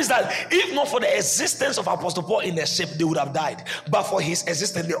that means that if not for the existence of Apostle Paul in the ship, they would have died. But for his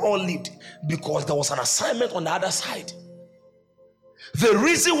existence, they all lived, because there was an assignment on the other side. The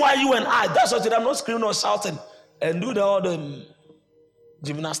reason why you and I, that's what I'm not screaming or shouting and do all the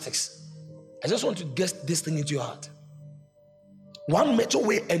gymnastics. I just want to get this thing into your heart. One major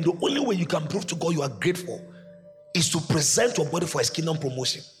way, and the only way you can prove to God you are grateful, is to present your body for His kingdom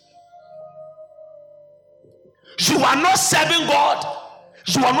promotion. You are not serving God.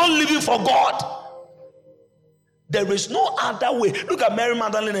 You are not living for God. There is no other way. Look at Mary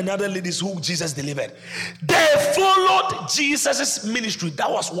Magdalene and other ladies who Jesus delivered. They followed Jesus' ministry. That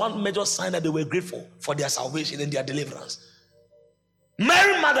was one major sign that they were grateful for their salvation and their deliverance.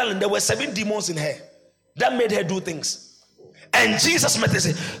 Mary Magdalene, there were 7 demons in her that made her do things. And Jesus met her and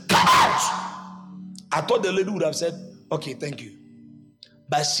said, come out. I thought the lady would have said, okay, thank you.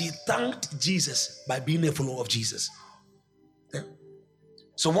 But she thanked Jesus by being a follower of Jesus. Yeah?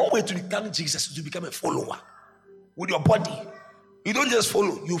 So one way to thank Jesus is to become a follower. With your body. You don't just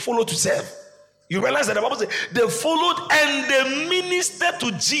follow, you follow to serve. You realize that the Bible says they followed and they ministered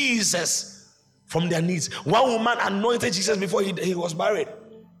to Jesus from their needs. One woman anointed Jesus before he was buried.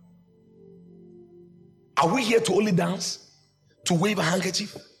 Are we here to only dance? To wave a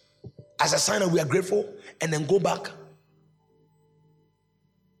handkerchief as a sign that we are grateful and then go back?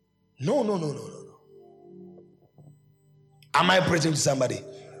 No. Am I preaching to somebody?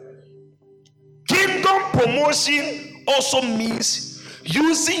 Kingdom promotion also means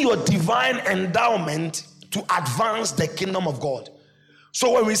using your divine endowment to advance the kingdom of God.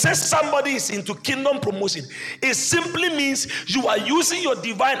 So when we say somebody is into kingdom promotion, it simply means you are using your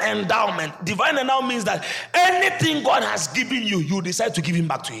divine endowment. Divine endowment means that anything God has given you, you decide to give Him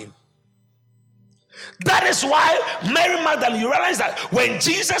back to Him. That is why Mary Magdalene, you realize that when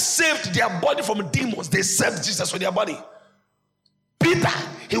Jesus saved their body from demons, they served Jesus with their body. Peter,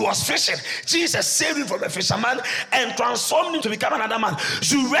 He was fishing. Jesus saved him from a fisherman and transformed him to become another man.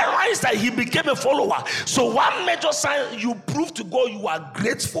 You realize that he became a follower. So one major sign you prove to God you are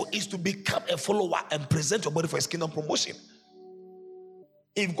grateful is to become a follower and present your body for his kingdom promotion.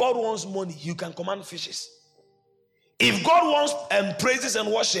 If God wants money, you can command fishes. If God wants praises and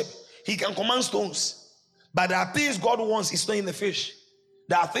worship, he can command stones. But there are things God wants is not in the fish.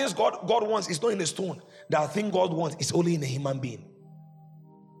 There are things God wants is not in the stone. There are things God wants is only in a human being.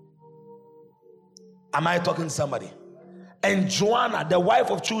 Am I talking to somebody? And Joanna, the wife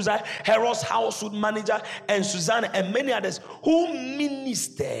of Chusa, Herod's household manager, and Susanna, and many others who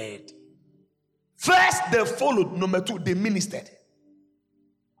ministered. First, they followed. Number two, they ministered.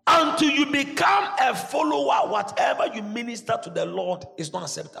 Until you become a follower, whatever you minister to the Lord is not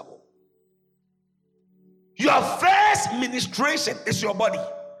acceptable. Your first ministration is your body.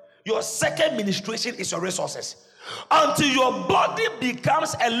 Your second ministration is your resources. Until your body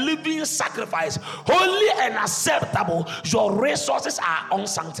becomes a living sacrifice, holy and acceptable, your resources are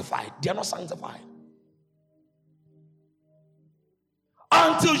unsanctified. They are not sanctified.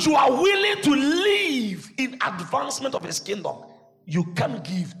 Until you are willing to live in advancement of his kingdom, you can't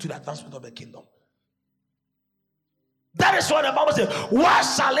give to the advancement of the kingdom. That is what the Bible says. What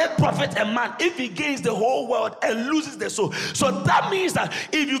shall it profit a man if he gains the whole world and loses the soul? So that means that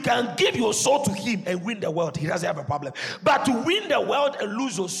if you can give your soul to him and win the world, he doesn't have a problem. But to win the world and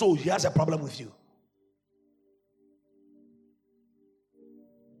lose your soul, he has a problem with you.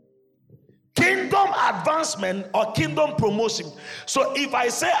 Kingdom advancement or kingdom promotion. So if I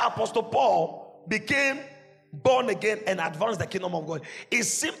say Apostle Paul became born again and advance the kingdom of God, it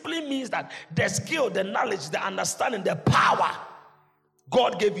simply means that the skill, the knowledge, the understanding, the power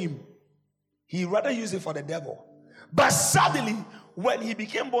God gave him, he rather used it for the devil. But suddenly, when he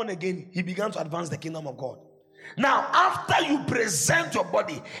became born again, he began to advance the kingdom of God. Now, after you present your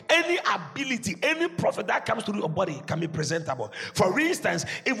body, any ability, any profit that comes through your body can be presentable. For instance,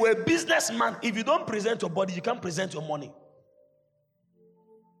 if you're a businessman, if you don't present your body, you can't present your money.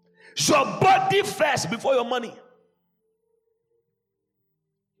 Your body first before your money.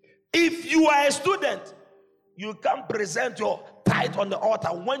 If you are a student, you can't present your tithe on the altar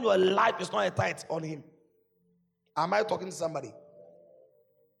when your life is not a tithe on him. Am I talking to somebody?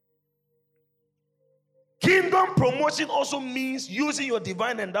 Kingdom promotion also means using your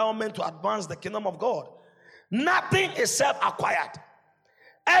divine endowment to advance the kingdom of God. Nothing is self-acquired.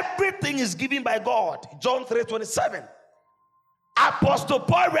 Everything is given by God. John 3:27. Apostle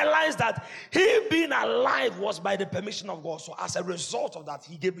Paul realized that he being alive was by the permission of God. So as a result of that,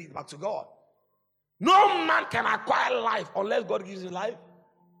 he gave it back to God. No man can acquire life unless God gives you life.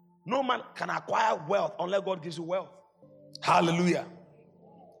 No man can acquire wealth unless God gives you wealth. Hallelujah.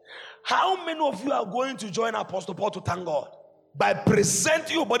 How many of you are going to join Apostle Paul to thank God? By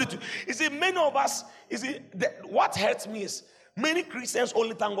presenting your body to... You see, many of us... You see, what hurts me is many Christians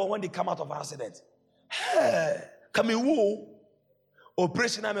only thank God when they come out of an accident.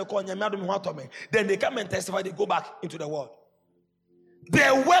 Operation, then they come and testify, they go back into the world.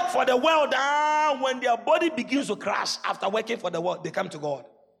 They work for the world. When their body begins to crash after working for the world, they come to God.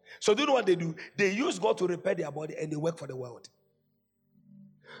 So do you know what they do? They use God to repair their body and they work for the world.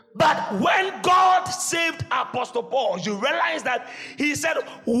 But when God saved Apostle Paul, you realize that he said,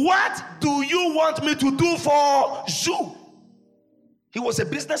 what do you want me to do for you? He was a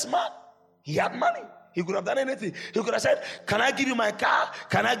businessman. He had money. He could have done anything. He could have said, can I give you my car?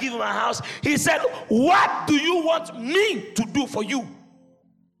 Can I give you my house? He said, what do you want me to do for you?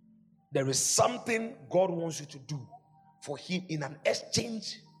 There is something God wants you to do for him in an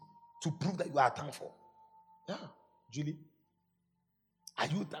exchange to prove that you are thankful. Yeah, Julie, are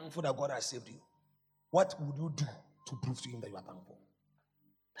you thankful that God has saved you? What would you do to prove to him that you are thankful?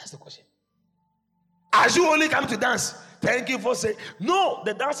 That's the question. As you only come to dance, thank you for saying. No,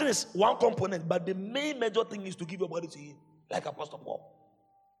 the dancing is one component, but the main major thing is to give your body to him, like Apostle Paul.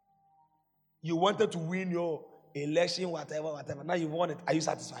 You wanted to win your election, whatever. Now you won it. Are you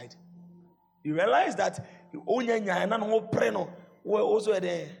satisfied? You realize that we're also at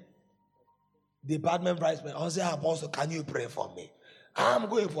the department vice president. I say, Apostle, can you pray for me? I'm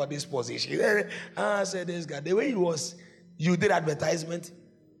going for this position. I said, this guy, the way he was, you did advertisement,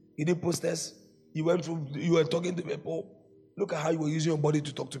 you did posters. You were talking to people. Look at how you were using your body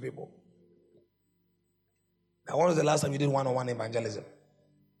to talk to people. Now, when was the last time you did one-on-one evangelism?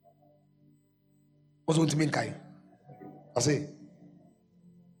 What's going to mean, Kai? I say,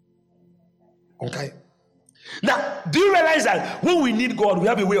 okay. Now, do you realize that when we need God, we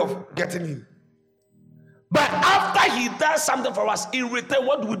have a way of getting him? But after he does something for us, in return,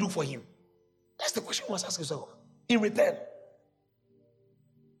 what do we do for him? That's the question you must ask yourself. In return.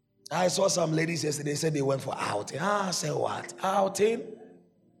 I saw some ladies yesterday said they went for outing. I said, what? Outing?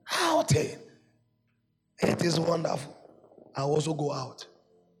 Outing. It is wonderful. I also go out.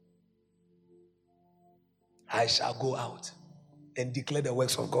 I shall go out and declare the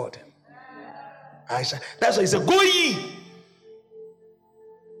works of God. I shall. That's why he said, go ye.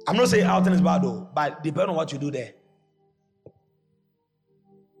 I'm not saying outing is bad though, but depending on what you do there.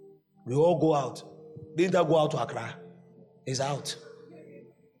 We all go out. Didn't I go out to Accra? It's out.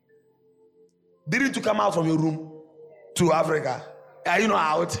 Didn't you come out from your room to Africa? Are you not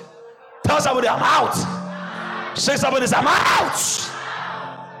out? Tell somebody I'm out. Say somebody I'm out.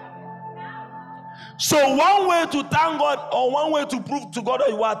 So one way to thank God or one way to prove to God that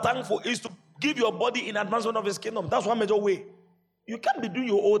you are thankful is to give your body in advancement of his kingdom. That's one major way. You can't be doing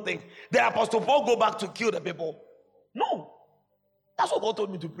your own thing. The Apostle Paul go back to kill the people. No. That's what God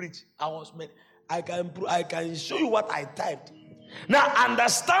told me to preach. I can show you what I typed. Now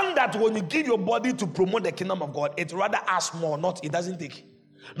understand that when you give your body to promote the kingdom of God, it rather asks more, not it doesn't take.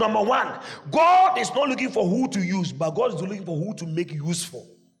 Number one, God is not looking for who to use, but God is looking for who to make useful.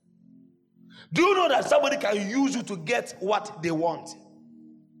 Do you know that somebody can use you to get what they want,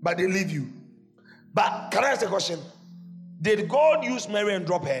 but they leave you? But can I ask a question? Did God use Mary and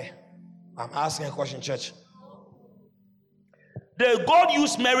drop her? I'm asking a question, church. Did God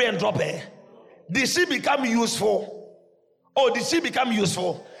use Mary and drop her? Did she become useful? Or did she become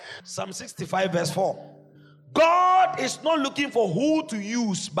useful? Psalm 65 verse 4. God is not looking for who to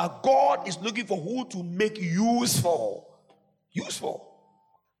use, but God is looking for who to make useful. Useful.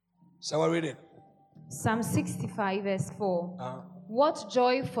 So I read it. Psalm 65 verse 4. What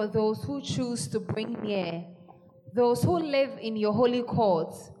joy for those who choose to bring near, those who live in your holy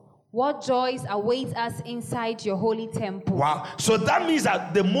courts. What joys await us inside your holy temple. Wow. So that means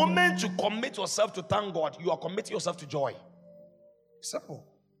that the moment you commit yourself to thank God, you are committing yourself to joy. Simple.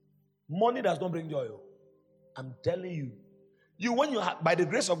 Money does not bring joy. I'm telling you. When you have, by the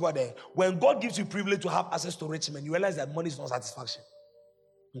grace of God, when God gives you privilege to have access to rich men, you realize that money is not satisfaction.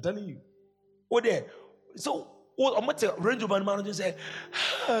 I'm telling you. So I'm going to range over the man and say,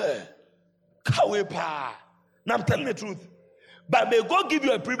 now I'm telling the truth. But may God give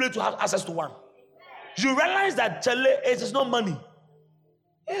you a privilege to have access to one. You realize that it is not money.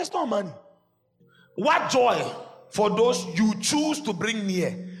 It's not money. What joy for those you choose to bring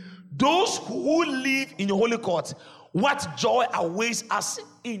near. Those who live in your holy court. What joy awaits us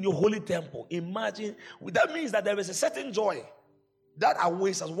in your holy temple. Imagine. That means that there is a certain joy that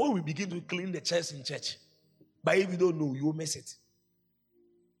awaits us when we begin to clean the chairs in church. But if you don't know, you will miss it.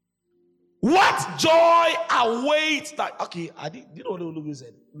 What joy awaits that? Okay, do you know what Olugbo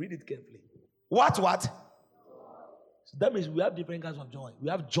said? Read it carefully. What? So that means we have different kinds of joy. We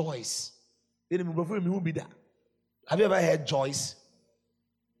have joys. Have you ever heard joys?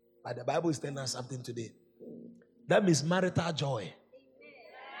 But the Bible is telling us something today. That means marital joy.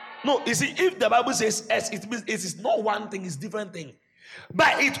 No, you see, if the Bible says S, it means it is not one thing, it's different thing.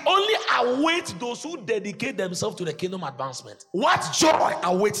 But it only awaits those who dedicate themselves to the kingdom advancement. What joy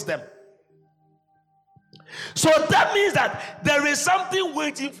awaits them? So that means that there is something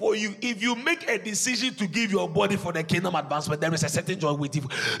waiting for you. If you make a decision to give your body for the kingdom advancement, there is a certain joy waiting for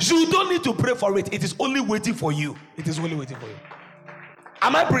you. You don't need to pray for it. It is only waiting for you. It is only waiting for you.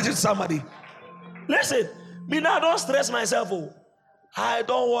 Am I preaching to somebody? Listen, me now don't stress myself. Oh, I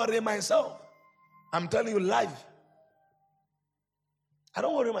don't worry myself. I'm telling you live. I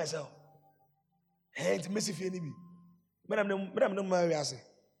don't worry myself. Hey, Missy Fienibi. Madam, no marry us.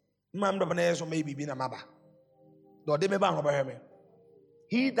 Mam do baneso maybe be na maba. Do they me ba no ba me.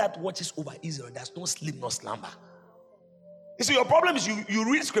 He that watches over Israel does not sleep nor slumber. You see, your problem is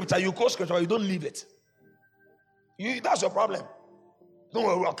you read scripture, you quote scripture, but you don't live it. That's your problem.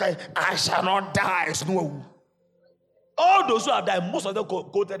 No, okay, I shall not die. No. All those who have died, most of them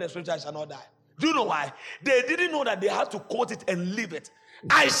quoted the scripture, I shall not die. Do you know why? They didn't know that they had to quote it and live it.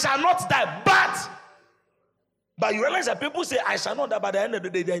 I shall not die, but you realize that people say, I shall not die, but at the end of the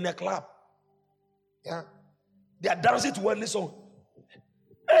day, they're in a club. Yeah. They are dancing to worldly song.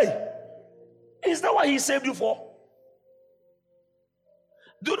 Hey, is that what he saved you for?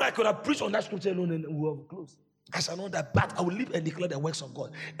 Do you know I could have preached on that scripture alone and we have closed? I shall not die, but I will live and declare the works of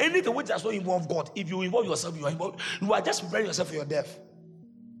God. Anything which does not involve God, if you involve yourself, you are just preparing yourself for your death.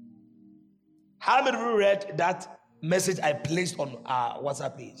 How many of you read that message I placed on our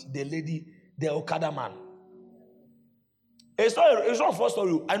WhatsApp page? The lady, the Okada man. It's not a false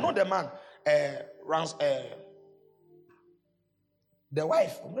story. I know the man runs the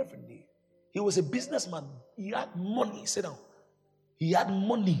wife. He was a businessman. He had money. Sit down. He had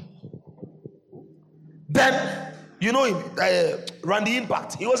money. Then You know him, Randy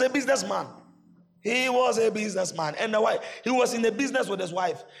Impact. He was a businessman. He was a businessman. And the wife, he was in a business with his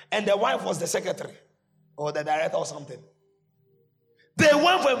wife. And the wife was the secretary or the director or something. They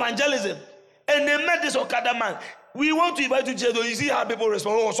went for evangelism. And they met this Okada man. We want to invite you to church. You see how people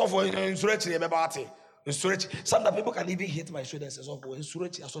respond. Oh, so for insurance. Sometimes people can even hit my shoulder and say, so for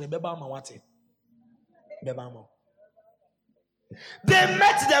insurance. They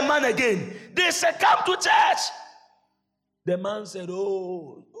met the man again. They said, come to church. The man said,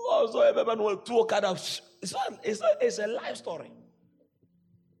 oh, so everyone will two kind of. It's a life story.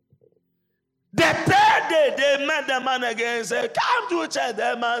 The third day, they met the man again and said, come to church.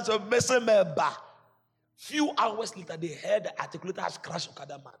 The man said, missing me back. Few hours later, they heard the articulator has crashed on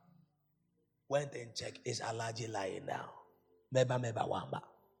the man. Went and checked. Is Alaji lying down? Meba wamba.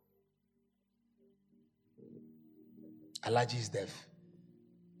 Alaji is deaf.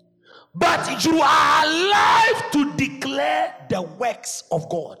 But you are alive to declare the works of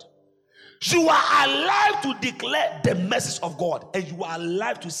God. You are alive to declare the message of God. And you are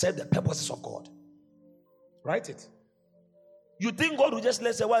alive to serve the purposes of God. Write it. You think God will just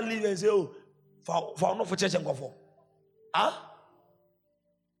let someone leave and say, oh, for not for church and go for? Huh?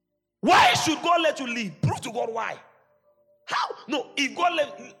 Why should God let you leave? Prove to God why. How? No, if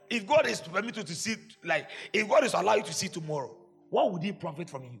God is to permit you to see, like, if God is to allow you to see tomorrow, what would He profit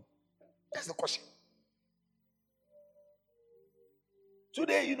from you? That's the question.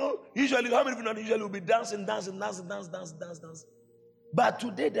 Today, usually, how many people usually will be dancing. But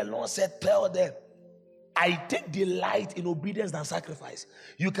today the Lord said, tell them, I take delight in obedience than sacrifice.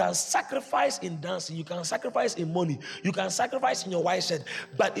 You can sacrifice in dancing, you can sacrifice in money, you can sacrifice in your white shirt.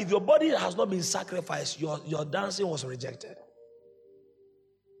 But if your body has not been sacrificed, your dancing was rejected.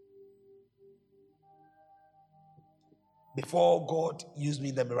 Before God used me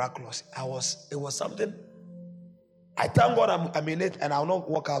in the miraculous, it was something. I thank God I'm in it and I'll not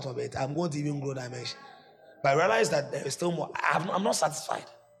walk out of it. I'm going to even grow dimension. But I realize that there is still more. I'm not satisfied.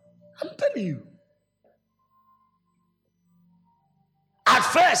 I'm telling you. At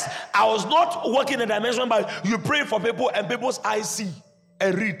first, I was not working in a dimension, but you pray for people and people's eyes see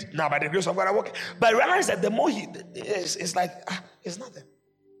and read. Now, by the grace of God, I work. But I realize that the more it's like, it's nothing.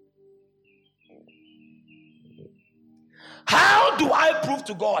 How do I prove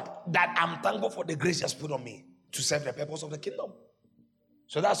to God that I'm thankful for the grace He has put on me to serve the purpose of the kingdom?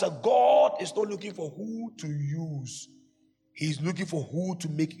 So that's why God is not looking for who to use. He's looking for who to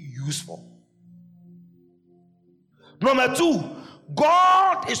make useful. Number two,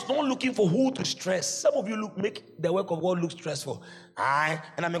 God is not looking for who to stress. Some of you make the work of God look stressful. And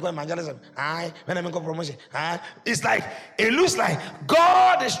I'm going evangelism. When I'm going promotion. It's like, it looks like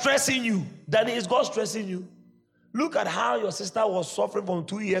God is stressing you. Then is God stressing you? Look at how your sister was suffering from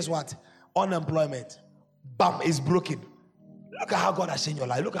 2 years what? Unemployment. Bam, it's broken. Look at how God has changed your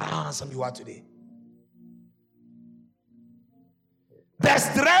life. Look at how handsome you are today. The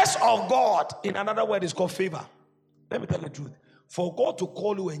stress of God, in another word, is called favor. Let me tell you the truth. For God to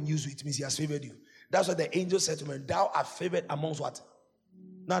call you and use you, it means He has favored you. That's what the angel said to me. Thou art favored amongst what?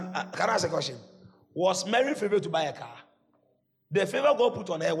 Now, can I ask a question? Was Mary favored to buy a car? The favor God put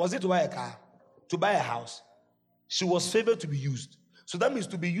on her, was it to buy a car? To buy a house? She was favored to be used. So that means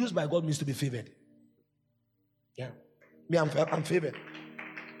to be used by God means to be favored. Yeah. Me, I'm favored.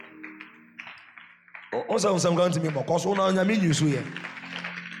 Also, I'm going to me more because I'm used to it.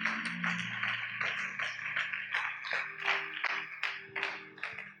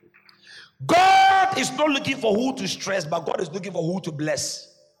 God is not looking for who to stress, but God is looking for who to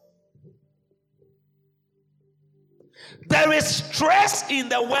bless. There is stress in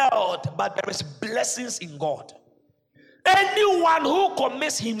the world, but there is blessings in God. Anyone who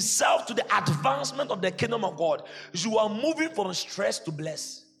commits himself to the advancement of the kingdom of God, you are moving from stress to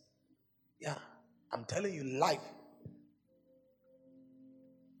bless. Yeah, I'm telling you, life.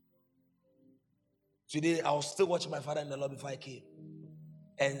 Today, I was still watching my father in the Lord before I came.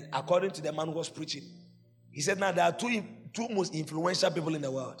 And according to the man who was preaching, he said, now there are two most influential people in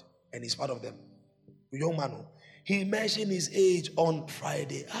the world, and he's part of them. A young man. He mentioned his age on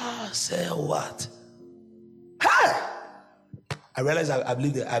Friday. Say what? Hey! I realized I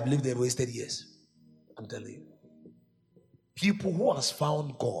believe they wasted years. I'm telling you. People who has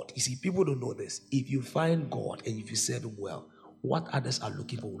found God, you see, people don't know this. If you find God and if you serve Him well, what others are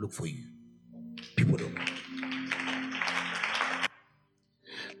looking for will look for you. People don't know.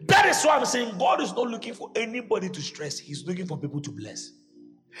 That is why I'm saying God is not looking for anybody to stress. He's looking for people to bless.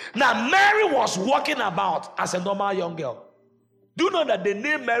 Now, Mary was walking about as a normal young girl. Do you know that the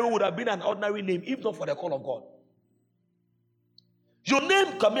name Mary would have been an ordinary name if not for the call of God? Your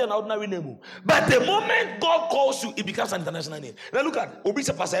name can be an ordinary name. But the moment God calls you, it becomes an international name. Now look at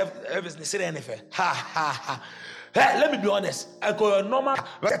Obisa Pastor Evans, say anything. Ha ha ha. Hey, let me be honest. I call your normal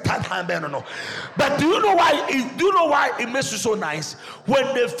no. But do you know why? Do you know why it makes you so nice?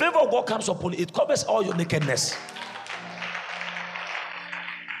 When the favor of God comes upon you, it covers all your nakedness.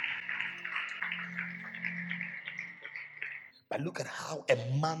 But look at how a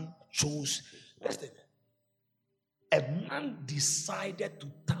man chose. Listen, a man decided to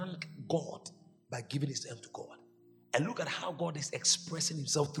thank God by giving his name to God. And look at how God is expressing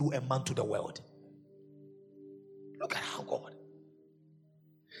himself through a man to the world. Look at how God.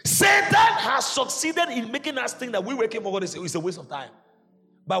 Satan has succeeded in making us think that we working for God is a waste of time.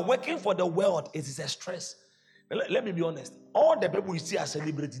 But working for the world is a stress. Let me be honest. All the people you see as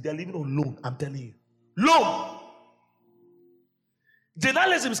celebrities, they're living on loan. I'm telling you. Loan.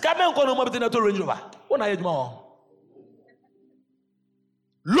 Journalism is coming on to Range Rover. What are you doing?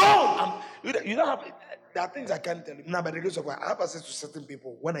 Loan. You don't have. There are things I can't tell you. Now, by the grace of God, I have access to certain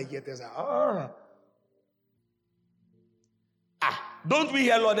people. When I hear this, don't we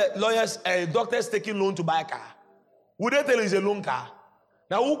hear lawyers, doctors taking loan to buy a car? Would they tell you it's a loan car?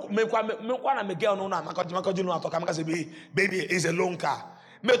 Now, baby, it's a loan car.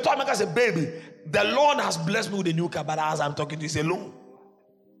 Baby, the Lord has blessed me with a new car, but as I'm talking to you, it's a loan.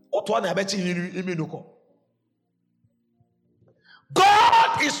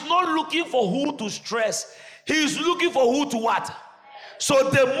 God is not looking for who to stress. He is looking for who to what? So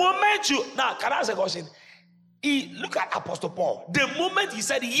the moment you... Now, can I ask a question? Look at Apostle Paul. The moment he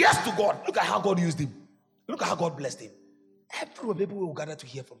said yes to God, look at how God used him. Look at how God blessed him. Everywhere people will gather to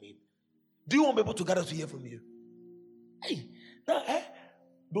hear from him. Do you want people to gather to hear from you? Hey, now,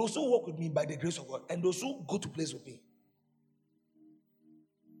 those who walk with me by the grace of God, and those who go to place with me.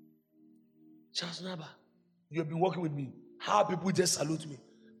 Charles Naba, you have been working with me. How people just salute me.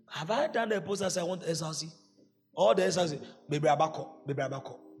 Have I done the post as I want SRC? All the SRC, baby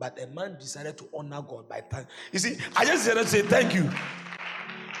abako. But a man decided to honor God by thank. You see, I just decided to say thank you.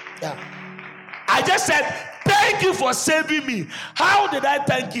 Yeah. I just said thank you for saving me. How did I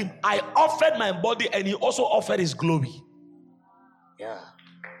thank him? I offered my body and he also offered his glory. Yeah.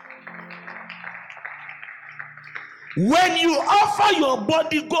 When you offer your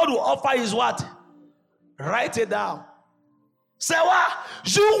body, God will offer his what? Write it down. Say what?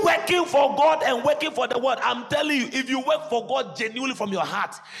 You working for God and working for the world. I'm telling you, if you work for God genuinely from your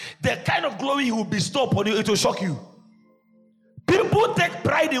heart, the kind of glory he will bestow upon you, it will shock you. People take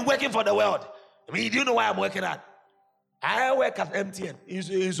pride in working for the world. I mean, do you know why I'm working at? I work at MTN.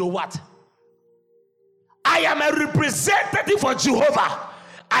 Is what? I am a representative for Jehovah.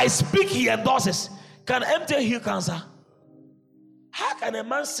 I speak, he endorses. Can MTN heal cancer? How can a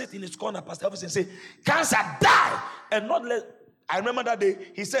man sit in his corner, Pastor Elvis, and say, cancer, die, and not let... I remember that day,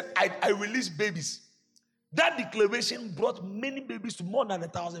 he said, I release babies. That declaration brought many babies to more than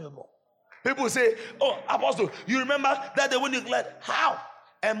 1,000 people. People say, oh, Apostle, you remember that day when you declared, how?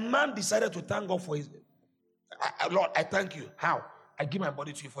 A man decided to thank God for his... Lord, I thank you. How? I give my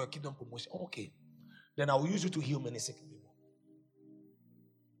body to you for your kingdom promotion. Okay. Then I will use you to heal many sick people.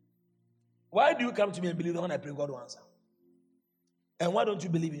 Why do you come to me and believe that when I pray, God will answer? And why don't you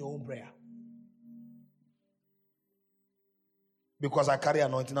believe in your own prayer? Because I carry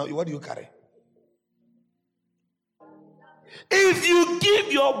anointing. Now, what do you carry? If you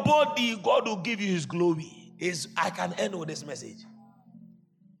give your body, God will give you his glory. I can end with this message.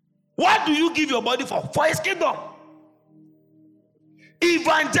 What do you give your body for? For his kingdom.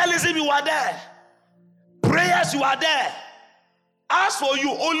 Evangelism, you are there. Prayers, you are there. As for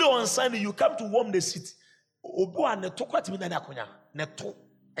you, only on Sunday, you come to warm the city.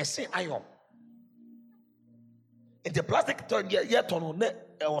 Iron. And the plastic yet on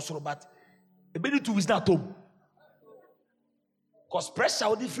also, but a bit to is not home. Because pressure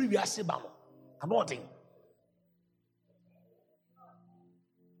will be free. We are saying, I'm not.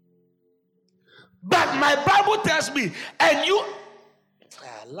 But my Bible tells me, and you,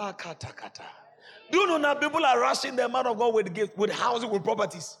 do you know now people are rushing the man of God with gifts, with housing, with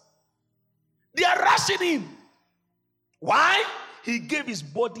properties? They are rushing him. Why? He gave his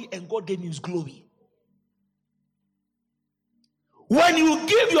body and God gave him his glory. When you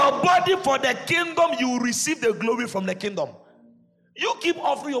give your body for the kingdom, you will receive the glory from the kingdom. You keep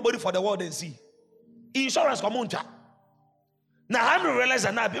offering your body for the world and see. Insurance, come on. Now, I realize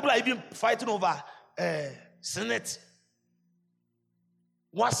that now people are even fighting over Senate.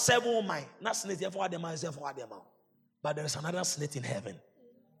 What 7 mine? Not Senate, but there is another Senate in heaven.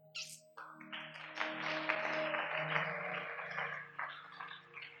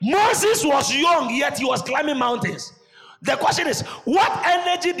 Moses was young, yet he was climbing mountains. The question is, what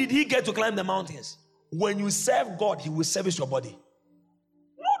energy did he get to climb the mountains? When you serve God, he will service your body.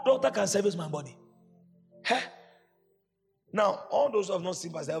 No doctor can service my body. Huh? Now, all those who have not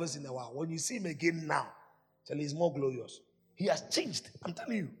seen Pastor Elvis in a while, when you see him again now, tell he's more glorious. He has changed. I'm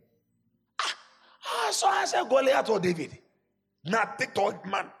telling you. So I said Goliath or David. Now TikTok,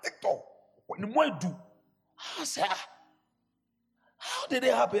 man, TikTok. What the more you do? I said, how did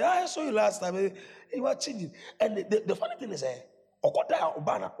it happen? I saw you last time. You were changing. And the funny thing is, Okoda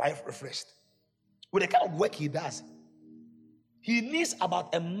Obana life refreshed. With the kind of work he does, he needs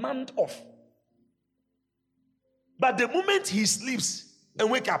about a month off. But the moment he sleeps and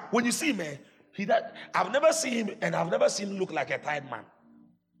wake up, when you see him, I've never seen him, and I've never seen him look like a tired man.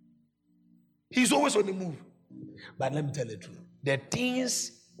 He's always on the move. But let me tell you the truth. The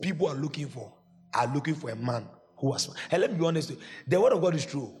things people are looking for a man who has. And let me be honest with you. The word of God is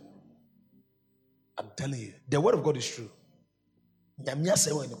true. I'm telling you. The word of God is true.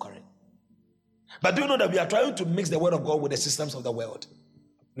 But do you know that we are trying to mix the word of God with the systems of the world?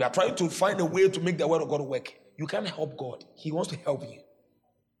 We are trying to find a way to make the word of God work. You can't help God. He wants to help you.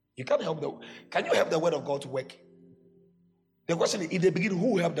 You can't help Can you help the word of God to work? The question is, in the beginning,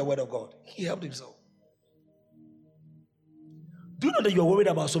 who helped the word of God? He helped himself. Do you know that you're worried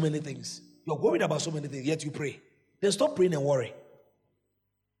about so many things? You're worried about so many things, yet you pray. Then stop praying and worry.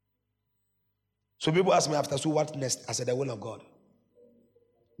 So people ask me after, so what next? I said, the will of God.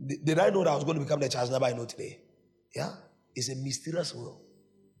 Did I know that I was going to become the church member I know today? Yeah? It's a mysterious will.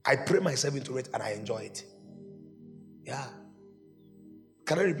 I pray myself into it and I enjoy it. Yeah.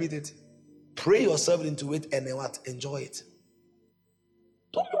 Can I repeat it? Pray yourself into it and then what? Enjoy it.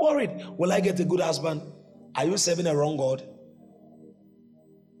 Don't be worried. Will I get a good husband? Are you serving a wrong God?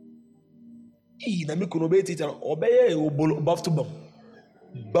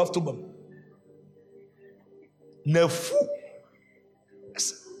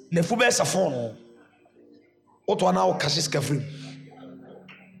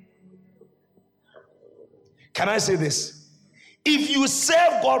 Can I say this? If you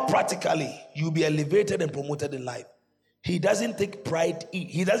serve God practically, you'll be elevated and promoted in life. He doesn't take pride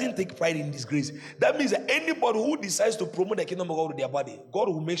in disgrace. That means that anybody who decides to promote the kingdom of God with their body, God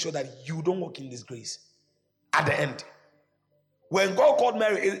will make sure that you don't walk in disgrace at the end. When God called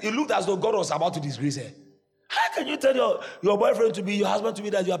Mary, it looked as though God was about to disgrace her. How can you tell your boyfriend to be, your husband to be,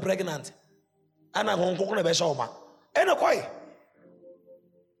 that you are pregnant? But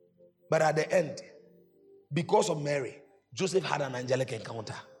at the end, because of Mary, Joseph had an angelic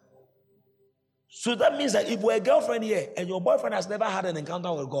encounter. So that means that if you're a girlfriend here and your boyfriend has never had an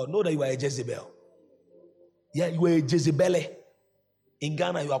encounter with God, know that you are a Jezebel. Yeah, you are a Jezebel. In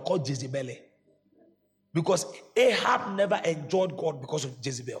Ghana, you are called Jezebel. Because Ahab never enjoyed God because of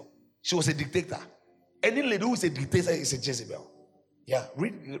Jezebel. She was a dictator. Any lady who is a dictator is a Jezebel. Yeah,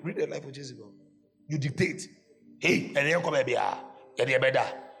 read the life of Jezebel. You dictate. Hey, and you come here, and you better,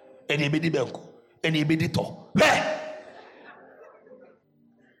 and you be the banco, and you be the top.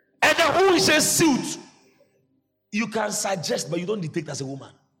 And then who is a suit? You can suggest, but you don't dictate as a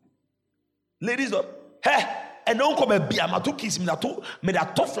woman. Ladies, hey, and don't come and be a matu kiss me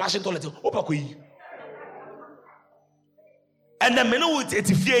that top flashing toilet. And the men with it,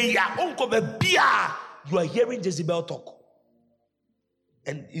 you are hearing Jezebel talk.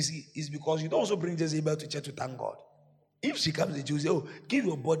 And it's because you don't also bring Jezebel to church to thank God. If she comes to you, say, oh, give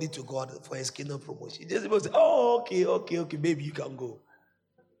your body to God for his kingdom promotion. Jezebel say, oh, okay, baby, you can go.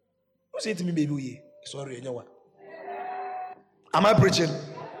 Who say to me, baby, sorry, you know what? Am I preaching?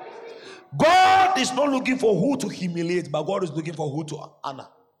 God is not looking for who to humiliate, but God is looking for who to honor.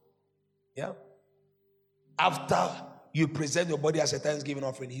 Yeah? After you present your body as a thanksgiving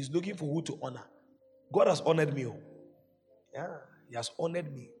offering, he's looking for who to honor. God has honored me. Yeah, he has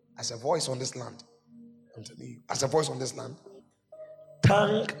honored me as a voice on this land. I'm telling you, as a voice on this land.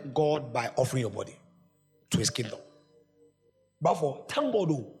 Thank God by offering your body to his kingdom. But for thank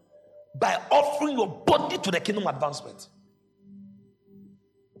God by offering your body to the kingdom advancement.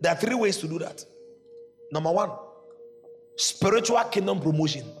 There are 3 ways to do that. Number 1, spiritual kingdom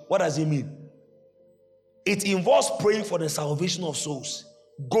promotion. What does it mean? It involves praying for the salvation of souls,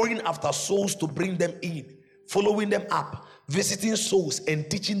 going after souls to bring them in, following them up, visiting souls and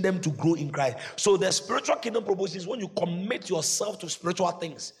teaching them to grow in Christ. So the spiritual kingdom promotion is when you commit yourself to spiritual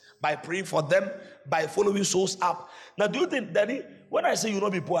things by praying for them, by following souls up. Now, do you think, Daddy, when I say you will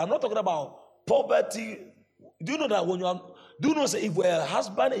not be poor, I'm not talking about poverty. Do you know that when you are, do you know, say, if you're a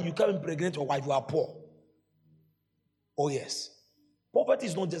husband and you come impregnate your wife, you are poor? Oh, yes. Poverty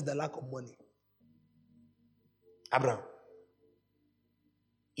is not just the lack of money. Abraham,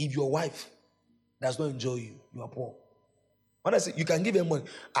 if your wife does not enjoy you, you are poor. When I say you can give them money,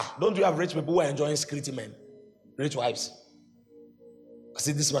 don't you have rich people who are enjoying security men, rich wives? I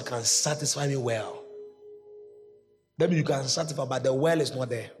say this one can satisfy me well. Then you can satisfy, but the well is not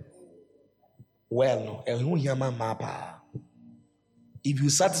there. Well, no. If you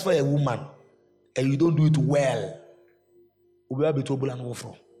satisfy a woman and you don't do it well, you will be trouble and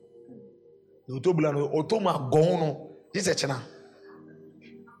overflow. You trouble and otoma gono. This is a channel.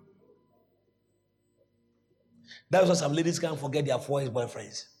 That's why some ladies can't forget their 4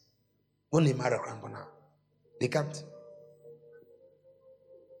 boyfriends. Only marry now. They can't.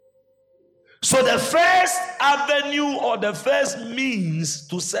 So the first avenue or the first means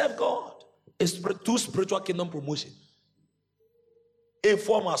to serve God is through spiritual kingdom promotion. A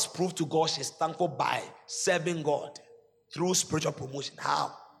form has proved to God she's thankful by serving God through spiritual promotion.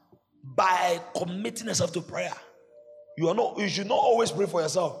 How? By committing yourself to prayer. You should not always pray for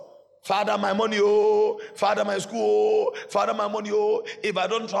yourself. Father, my money, oh. Father, my school, oh. Father, my money, oh. If I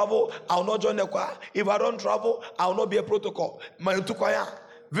don't travel, I will not join the choir. If I don't travel, I will not be a protocol. My choir,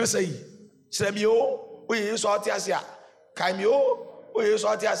 Visay, Semio, we use Artiasia, Kaimio, we use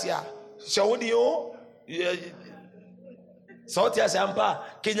Artiasia, Shawnio,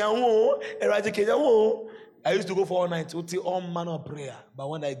 Sotiasampa, Kenya, Eraji Kenya. I used to go for all night to all manner of prayer, but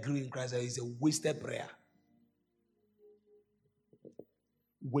when I grew in Christ, it's a wasted prayer.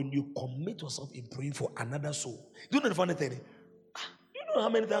 When you commit yourself in praying for another soul, do you know the funny thing? You know how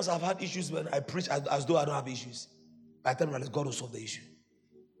many times I've had issues when I preach as though I don't have issues. By the time I realize God will solve the issue.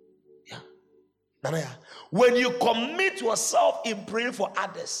 Yeah. Nanaya. When you commit yourself in praying for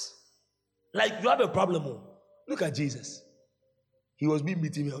others, like you have a problem. Look at Jesus. He was being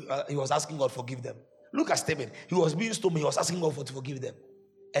beaten. He was asking God to forgive them. Look at Stephen. He was being stoned. He was asking God to forgive them.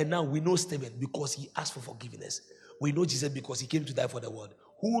 And now we know Stephen because he asked for forgiveness. We know Jesus because he came to die for the world.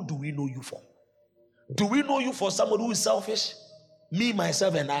 Who do we know you for? Do we know you for someone who is selfish? Me,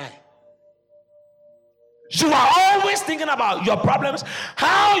 myself, and I. You are always thinking about your problems,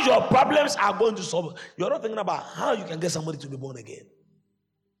 how your problems are going to solve. You're not thinking about how you can get somebody to be born again.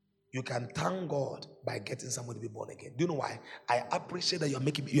 You can thank God by getting somebody to be born again. Do you know why? I appreciate that you're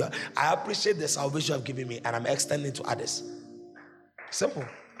making me. I appreciate the salvation you have given me, and I'm extending to others. Simple.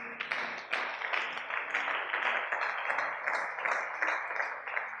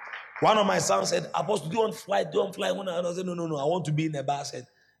 One of my sons said, Apostle, do you want to fly? Do you want to fly? I said, no. I want to be in a bus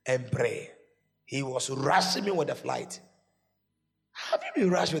and pray. He was rushing me with the flight. Have you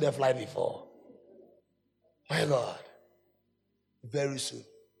been rushed with the flight before? My God. Very soon.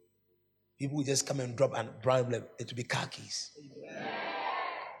 People will just come and drop and brown them. It will be car keys.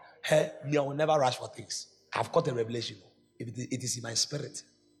 Hey, me, I will never rush for things. I've got a revelation. It is in my spirit.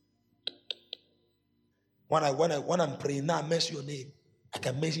 When I'm praying, now I mention your name. I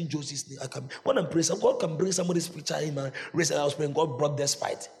can mention Josie's name. When I'm praying, God can bring somebody's picture in my race. I was praying, God brought this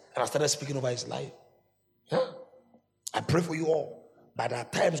fight. And I started speaking over his life. Yeah? I pray for you all. But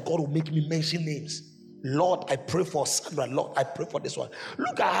at times, God will make me mention names. Lord, I pray for Sandra. Lord, I pray for this one.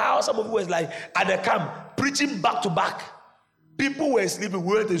 Look at how some of you was like at the camp, preaching back to back. People were sleeping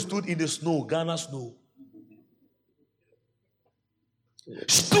where they stood in the snow, Ghana snow.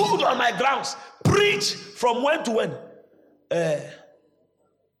 Stood on my grounds, preach from when to when?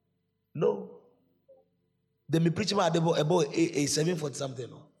 No. They be preaching about 7:40 something.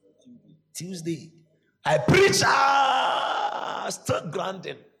 No? Tuesday. I preach, still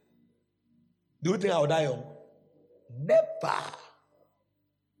granting. Do you think I will die young? Never.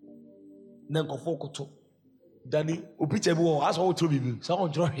 Nanko Danny, who preach everyone, ask what to be.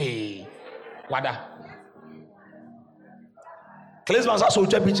 Someone draw, hey, wada. Cleansman's also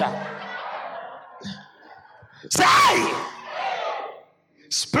a picture. Say!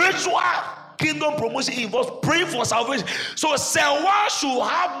 Spiritual kingdom promotion involves praying for salvation. So someone should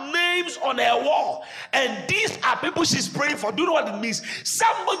have names on her wall. And these are people she's praying for. Do you know what it means?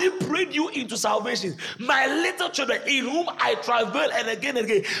 Somebody prayed you into salvation. My little children in whom I travail and again and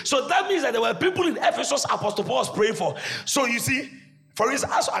again. So that means that there were people in Ephesus Apostle Paul was praying for. So you see, for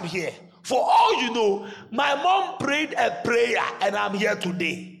instance, as I'm here, for all you know, my mom prayed a prayer and I'm here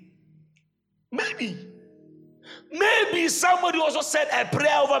today. Maybe somebody also said a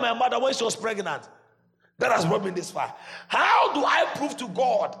prayer over my mother when she was pregnant. That has brought me this far. How do I prove to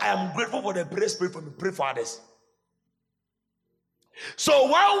God I am grateful for the praise? Pray for me, pray for others. So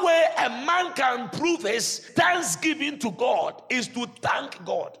one way a man can prove his thanksgiving to God is to thank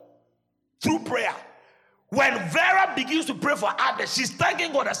God through prayer. When Vera begins to pray for others, she's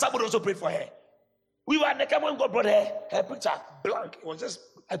thanking God that somebody also prayed for her. We were at the camp when God brought her picture blank. It was just,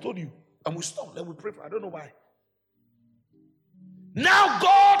 I told you, and we stopped, then we pray for her. I don't know why. Now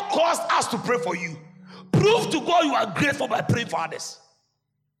God caused us to pray for you. Prove to God you are grateful by praying for others.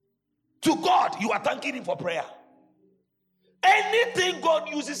 To God, you are thanking Him for prayer. Anything God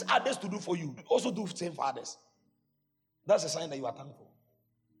uses others to do for you, also do the same for others. That's a sign that you are thankful.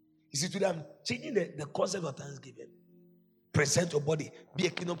 You see, today I'm changing the concept of thanksgiving. Present your body, be a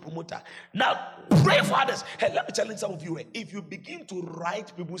kingdom promoter. Now, pray for others. Hey, let me challenge some of you. If you begin to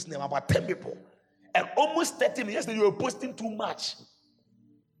write people's name, about 10 people, and almost 30 minutes, you are posting too much.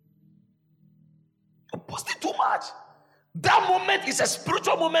 You're posting too much. That moment is a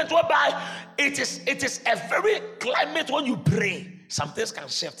spiritual moment whereby it is a very climate when you pray. Some things can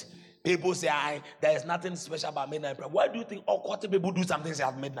shift. People say, there is nothing special about midnight prayer. Why do you think all quarter people do some things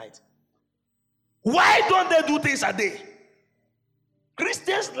at midnight? Why don't they do things a day?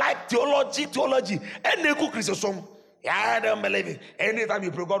 Christians like theology, and they cook Christian. Yeah, I don't believe it. Anytime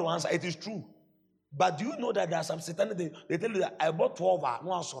you pray, God will answer. It is true. But do you know that there are some satanic things? They tell you that I bought 12 hours.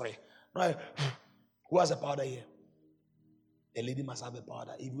 No, I'm sorry. No, who has a powder here? A lady must have a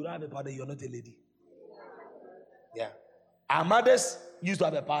powder. If you don't have a powder, you're not a lady. Yeah. Our mothers used to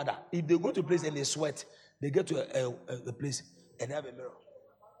have a powder. If they go to a place and they sweat, they get to a place and they have a mirror.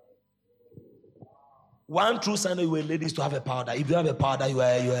 One true sign that you are a lady is to have a powder. If you have a powder, you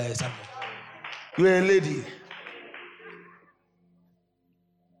are something. You are a lady.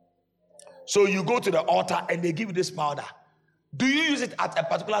 So you go to the altar and they give you this powder. Do you use it at a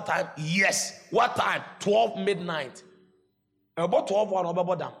particular time? Yes. What time? 12 midnight. About 12 1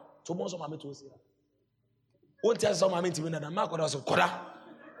 about them. So most of my to say. Won't tell some mammy to win that Mark was a quarter.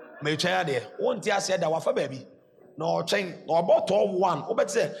 May chair there. Won't tell said that was for baby. No chain or about 12 1. Oh, but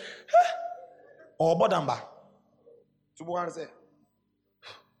say, or about number. To go and say,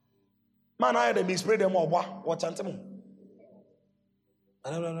 man, I had a misspray them or what chanting.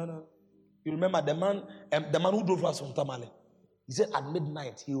 No. You remember the man who drove us from Tamale? He said at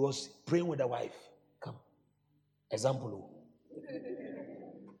midnight he was praying with the wife. Come. Example.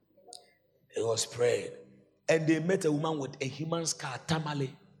 He was praying. And they met a woman with a human scar,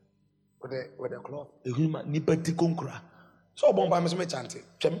 Tamale. With a cloth. A human nipati konkra. So bomba me chanting.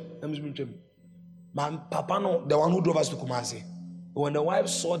 Chem. Man, Papa no, the one who drove us to Kumasi. When the wife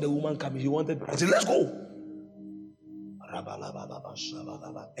saw the woman coming, he wanted to say, let's go.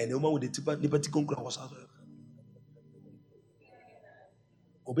 And the woman with the nipati konkra was out.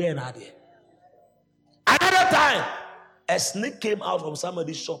 Obey an idea. Another time, a snake came out from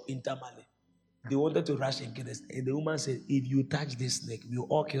somebody's shop in Tamale. They wanted to rush and get us. And the woman said, if you touch this snake, we'll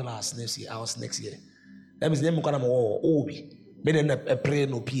all kill our snakes here. That means them kind of obi. But then a prayer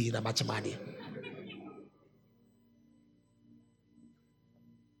no pee in a match money.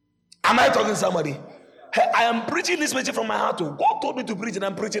 Am I talking to somebody? Hey, I am preaching this message from my heart. God told me to preach and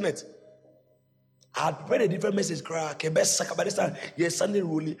I'm preaching it. I had prepared a different message. Yes, Sunday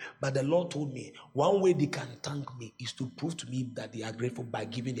ruling, but the Lord told me one way they can thank me is to prove to me that they are grateful by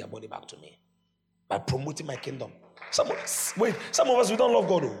giving their money back to me, by promoting my kingdom. Some of us, we don't love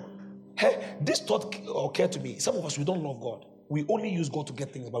God. Hey, this thought occurred to me. Some of us, we don't love God. We only use God to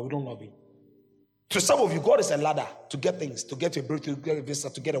get things, but we don't love Him. To some of you, God is a ladder to get things, to get your breakthrough, to get a visa,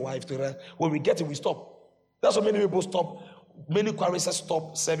 to get a wife. When we get it, we stop. That's why many people stop. Many choristers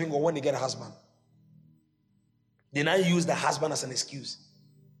stop serving or when they get a husband. They now use the husband as an excuse.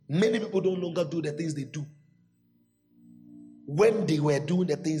 Many people don't longer do the things they do when they were doing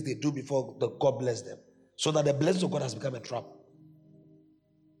the things they do before God blessed them. So that the blessings of God has become a trap.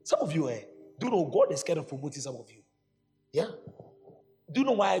 Some of you, do you know God is scared of promoting some of you? Yeah? Do you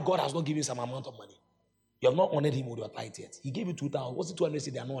know why God has not given you some amount of money? You have not honored Him with your tithe yet. He gave you 2,000. What's the 200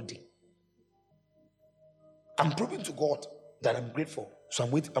 say they are not doing? I'm proving to God that I'm grateful. So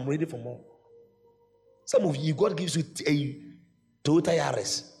I'm ready for more. Some of you, God gives you a Toyota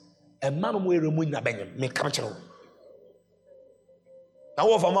Yaris. A man who will remove your Benjamin. Make come channel. Now,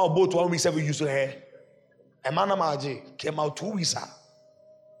 what from our boat 1 week 7 used to hair. A man of came out 2 weeks.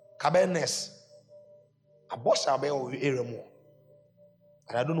 Cabernet. A boss I bear area more.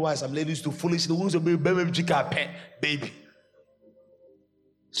 And I don't know why some ladies too foolish. The ones who baby.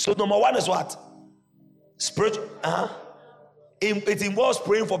 So number one is what? Spiritual. It involves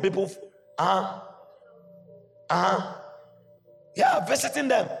praying for people. Yeah, visiting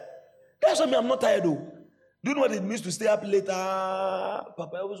them. That's why I'm not tired though. Do you know what it means to stay up later?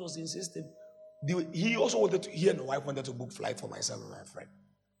 Papa always was insisting. He also wanted to, he and the wife wanted to book flight for myself and my friend.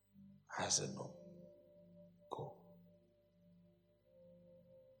 I said no. Go.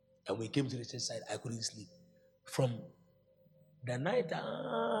 And we came to the church side, I couldn't sleep. From the night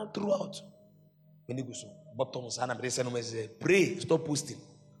throughout. Pray, stop posting.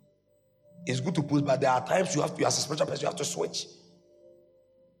 It's good to post, but there are times you have to, as a spiritual person, you have to switch.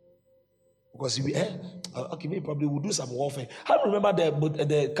 Because Okay, maybe probably we'll do some warfare. How do you remember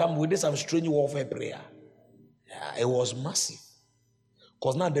the camp? We did some strange warfare prayer. Yeah, it was massive.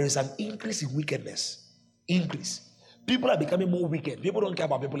 Because now there is an increase in wickedness. Increase. People are becoming more wicked. People don't care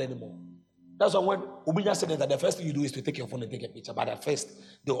about people anymore. That's why when Ubinya said that the first thing you do is to take your phone and take a picture. But at first,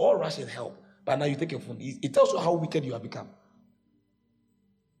 they all rush and help. But now you take your phone. It tells you how wicked you have become.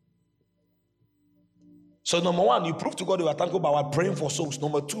 So number one, you prove to God you are thankful by praying for souls.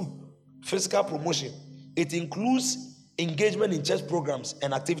 Number two, physical promotion. It includes engagement in church programs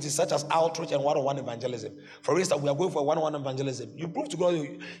and activities such as outreach and one-on-one evangelism. For instance, we are going for one-on-one evangelism. You prove to God,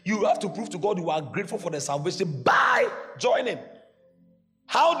 you have to prove to God you are grateful for the salvation by joining.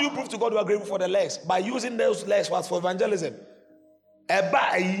 How do you prove to God you are grateful for the legs? By using those legs for evangelism. And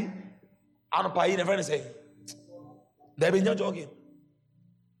a friend say, they've been jogging.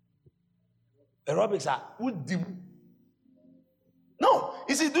 Aerobics are no,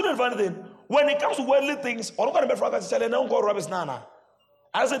 you see, do the funny thing. When it comes to worldly things, or I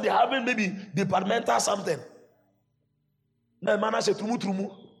said they haven't maybe departmental something. No man, I say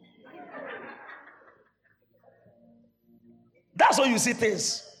trumu. That's how you see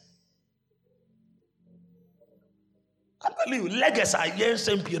things. I'm telling you, legacy are yen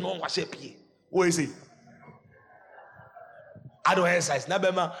champion on washepi. What is it? I don't exercise.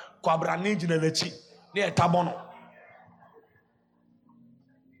 Nabema kwabra ninja na lechi ni etabono.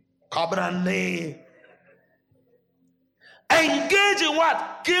 Kwabra engage in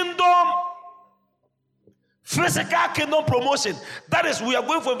what? Kingdom. Physical kingdom promotion. That is, we are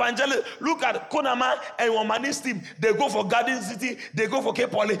going for evangelism. Look at Konama and Womani's team. They go for Garden City. They go for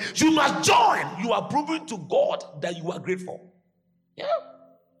Cape Poly. You must join. You are proving to God that you are grateful. Yeah.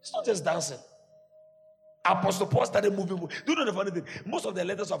 It's not just dancing. Apostle Paul started moving. Do you know the funny thing? Most of the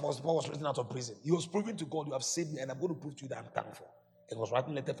letters of Apostle Paul was written out of prison. He was proving to God, you have saved me, and I'm going to prove to you that I'm thankful. It was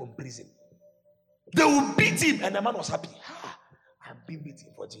writing letter from prison. They will beat him, and the man was happy. I'm being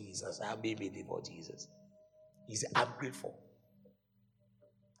beaten for Jesus. I'm being beaten for Jesus. He said, I'm grateful.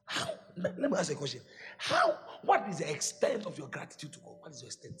 How? Let me ask you a question. How? What is the extent of your gratitude to God? What is your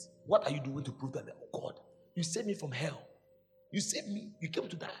extent? What are you doing to prove that, oh God, you saved me from hell? You saved me. You came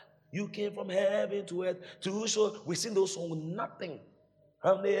to die. You came from heaven to earth to show. We sing those songs with nothing.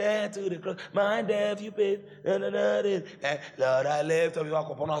 From the air to the cross, my death you paid. Lord, I left of your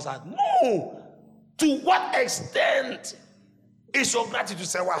upon us. No. To what extent is your gratitude?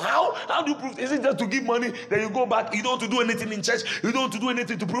 Say, well, how do you prove? Is it just to give money? Then you go back. You don't want to do anything in church. You don't want to do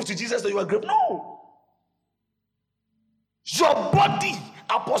anything to prove to Jesus that you are grateful. No. Your body.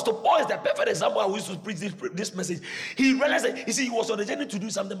 Apostle Paul is the perfect example. I used to preach this message. He realized that, he was on the journey to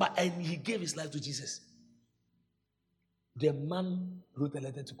do something, and he gave his life to Jesus. The man wrote a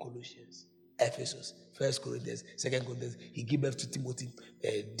letter to Colossians, Ephesus, 1 Corinthians, 2 Corinthians. He gave birth to Timothy,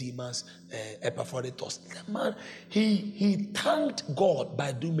 Demas, Epaphroditus. The man, he thanked God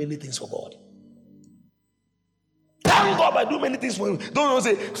by doing many things for God. Thank God by doing many things for him. Don't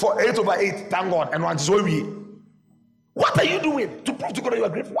say for 8/8, thank God, and one is where we. What are you doing to prove to God that you are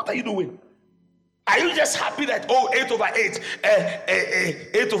grateful? What are you doing? Are you just happy that 8/8,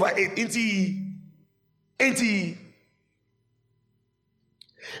 8/8, into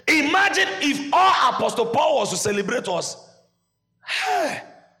imagine if all Apostle Paul was to celebrate us.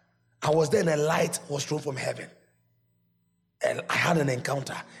 I was there and a light was thrown from heaven. And I had an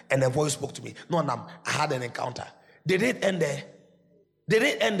encounter and a voice spoke to me. No, I had an encounter. Did it end there? Did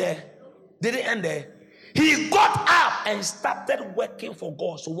it end there? Did it end there? He got up and started working for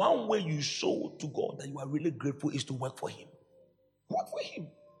God. So one way you show to God that you are really grateful is to work for him. Work for him.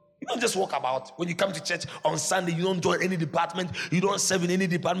 You don't just walk about. When you come to church on Sunday, you don't join any department. You don't serve in any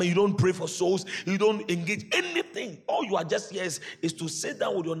department. You don't pray for souls. You don't engage anything. All you are just here is to sit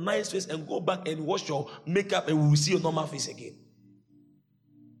down with your nice face and go back and wash your makeup, and we will see your normal face again.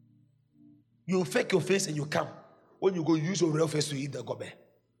 You fake your face and you come. When you go, use your real face to eat the gobe.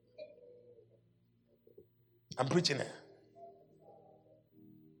 I'm preaching it.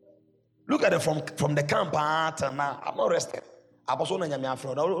 Look at it from the camp till now. I'm not rested. The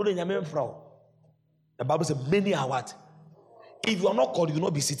Bible says many are what? If you are not called, you will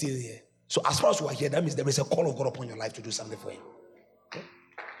not be sitting here. So as far as you are here, that means there is a call of God upon your life to do something for him. Okay?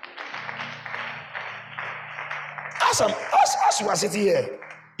 As you are sitting here,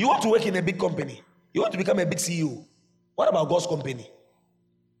 you want to work in a big company. You want to become a big CEO. What about God's company?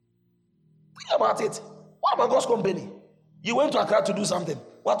 Think about it. What about God's company? You went to Accra to do something.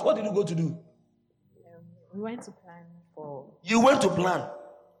 What did you go to do? We went to plan for... You went to plan.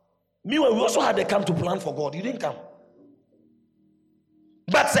 Meanwhile, we also had a camp to plan for God. You didn't come.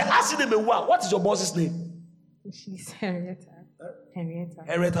 But say, ask them what is your boss's name? She's Henrietta.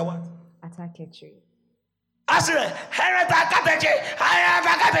 Henrietta what? Ataketri. I said,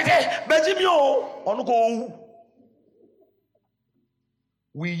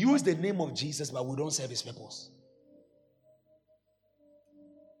 we use the name of Jesus, but we don't serve his purpose.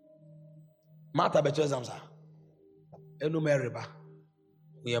 Martha Betches Zamsa. Enu Meriba.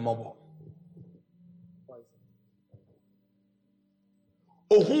 We are mobile.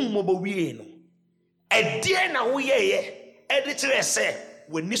 Ohun mobo we no. E dear na we ye. Editor say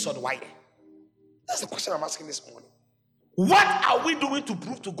we need on why. That's the question I'm asking this morning. What are we doing to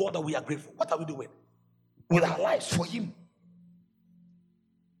prove to God that we are grateful? What are we doing with our lives for him?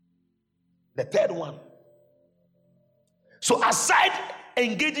 The third one. So aside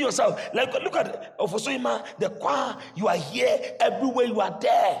engaging yourself, like look at Ofosoima, the choir, you are here, everywhere you are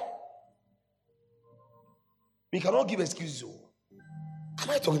there. We cannot give excuses. Am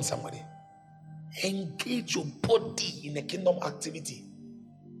I talking to somebody? Engage your body in a kingdom activity.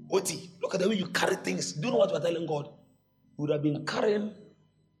 Oti, look at the way you carry things. Do you know what you are telling God? You would have been carrying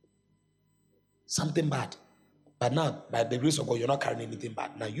something bad. But now, by the grace of God, you're not carrying anything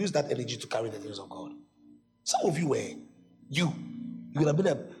bad. Now use that energy to carry the things of God. Some of you were, you would have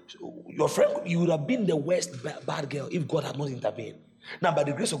been your friend, you would have been the worst bad girl if God had not intervened. Now, by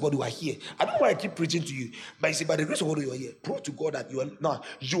the grace of God, you are here. I don't know why I keep preaching to you, but you see, by the grace of God, you are here. Prove to God that you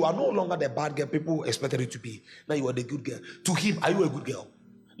are no longer the bad girl people expected you to be. Now you are the good girl. To him, are you a good girl?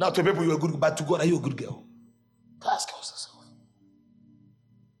 Now to people, you are good, but to God, are you a good girl? Ask yourself.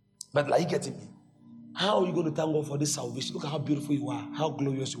 But like you getting me? How are you going to thank God for this salvation? Look at how beautiful you are, how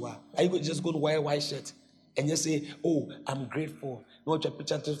glorious you are. Are you just going to wear a white shirt and just say, "Oh, I'm grateful"? You want your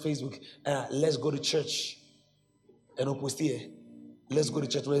picture to Facebook? Let's go to church. And I'll post here. Let's go to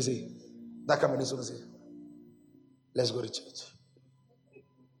church. What is it? That come and say, let's go to church.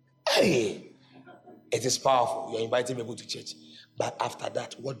 Hey, it is powerful. You're inviting people to church. But after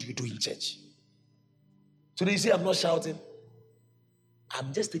that, what do you do in church? Today, you see, I'm not shouting.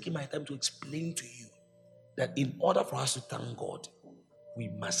 I'm just taking my time to explain to you that in order for us to thank God, we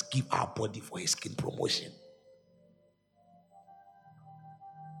must give our body for his skin promotion.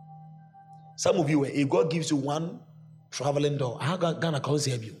 Some of you, if God gives you one traveling door, how Ghana can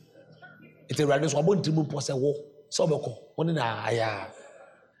save you? It's a radio, so I want to move past a wall. So, one in a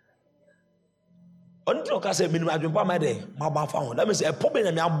until I say, minimum, I don't buy my day, my bar found. Let me say, a problem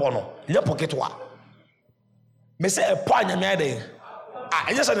in my bono, your pocket. Me say, a point in my day.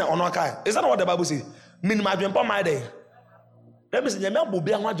 I just said, on okay. Is that what the Bible says? Minimum, I don't buy my day. Let me say, your man will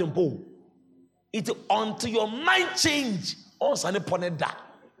be a margin pole. It's until your mind change. On Sunday, pon it that.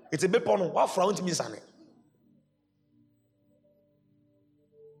 It's a bit pon what front me, Sunday.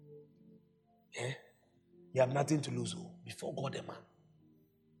 Yeah? You have nothing to lose before God, man.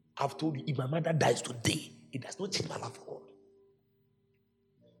 I've told you, if my mother dies today, it does not change my life for God.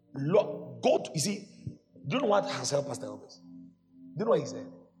 Lord, God, you see, do you know what has helped Pastor Elvis? Do you know what he said?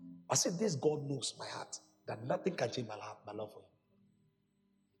 I said, this God knows my heart, that nothing can change my love for him.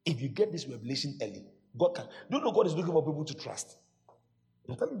 If you get this revelation early, God can. Do you know God is looking for people to trust?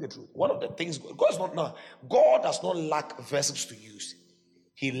 I'm telling you the truth. One of the things, God does not lack vessels to use.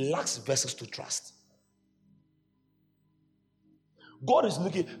 He lacks vessels to trust. God is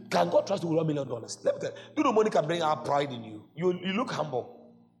looking, can God trust you with $1 million? Let me tell you, do you know money can bring out pride in you? You look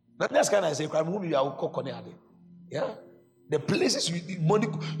humble. That's kind of say, yeah? The places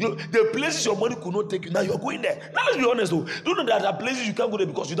the places your money could not take you, now you're going there. Now let's be honest though. Do you know that there are places you can't go there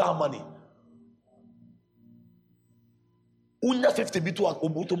because you don't have money? Unya 50 bitu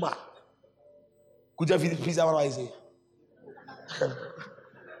akobutuma. Could you have pizza what I say?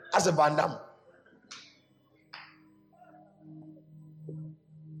 As a bandam.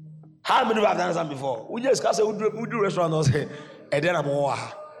 How many have done that before? We just can't say we do restaurant or say, and then I'm over.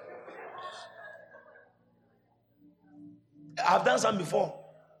 I've done some before.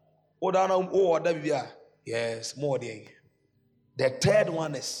 Yes, more than. The third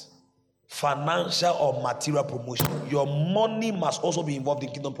one is financial or material promotion. Your money must also be involved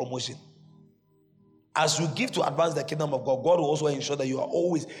in kingdom promotion. As you give to advance the kingdom of God, God will also ensure that you are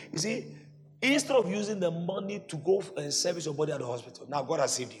always, you see, instead of using the money to go and service your body at the hospital, now God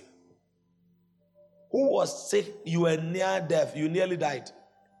has saved you. Who was sick? You were near death. You nearly died.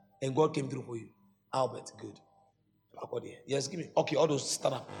 And God came through for you. Albert, good. Yes, give me. Okay, all those,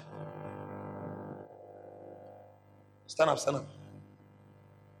 stand up. Stand up, stand up.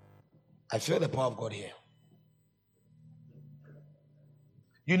 I feel the power of God here.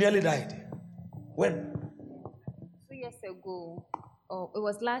 You nearly died. When? 2 years ago. Oh, it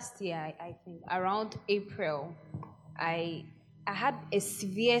was last year, I think, around April. I had a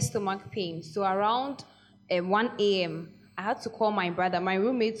severe stomach pain. So around 1 a.m., I had to call my brother. My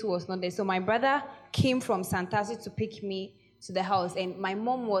roommate was not there. So my brother came from Santasi to pick me to the house. And my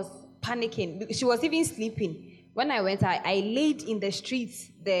mom was panicking. She was even sleeping. When I went, I laid in the streets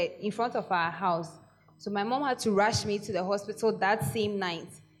there in front of our house. So my mom had to rush me to the hospital that same night.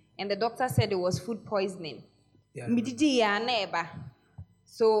 And the doctor said it was food poisoning. Yeah.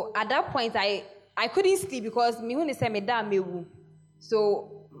 So at that point, I couldn't sleep because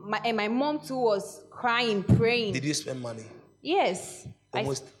so my mom too was crying, praying. Did you spend money? Yes.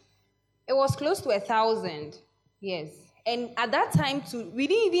 Almost. It was close to 1,000. Yes. And at that time too, we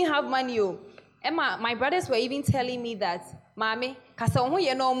didn't even have money. Emma, my brothers were even telling me that, Mami, kasa oho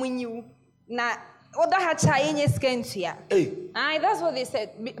ye no munyu na oda ha cha yenye skentia. Hey. That's what they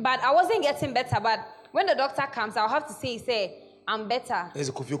said. But I wasn't getting better. But when the doctor comes, I'll have to say, I'm better.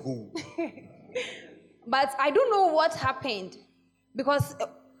 But I don't know what happened. Because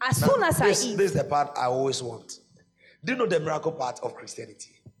as soon as I eat... This is the part I always want. Do you know the miracle part of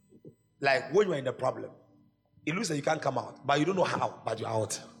Christianity? Like when you're in the problem, it looks like you can't come out, but you don't know how, but you're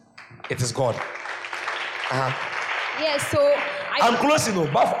out. It is God. Yes, so... I'm closing.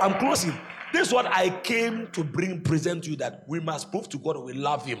 I'm closing. This is what I came to present to you, that we must prove to God that we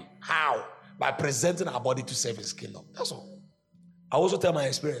love Him. How? By presenting our body to serve His kingdom. That's all. I also tell my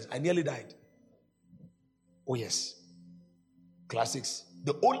experience. I nearly died. Oh yes. Classics.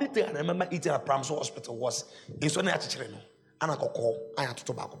 The only thing I remember eating at Pramso Hospital was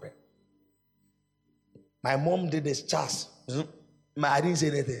my mom did this chas. I didn't say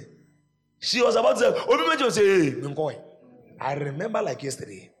anything. She was about to say, I remember like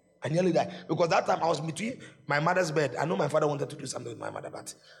yesterday. I nearly died. Because that time I was between my mother's bed. I know my father wanted to do something with my mother,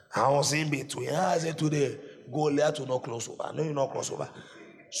 but I was in between. I said today, go there to not close over. No, you not cross over.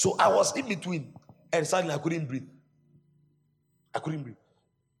 So I was in between. And suddenly I couldn't breathe.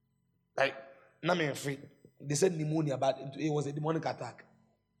 Like, they said pneumonia, but it was a demonic attack.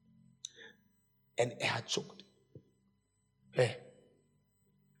 And it had choked. Hey.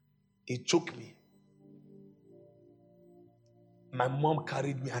 It choked me. My mom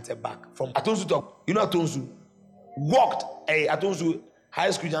carried me at her back from Atonsu to, you know Atonsu? Walked Atonsu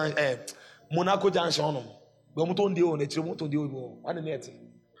High School Junction, Monaco Junction.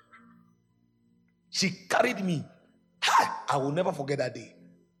 She carried me. I will never forget that day.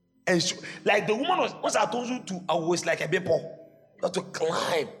 And she, like the woman was Atonsu to, I was like a baby. You have to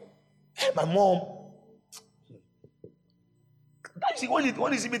climb. Hey, my mom.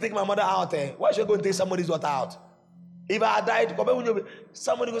 When you see me take my mother out, why should I go and take somebody's daughter out? If I died,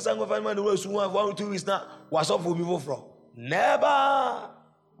 somebody goes and go find my way soon 1 or 2 weeks now. What's up for people from? Never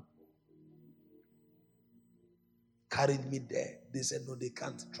carried me there. They said no, they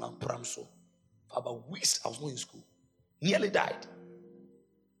can't. Pramso. For about weeks, I was not in school. Nearly died.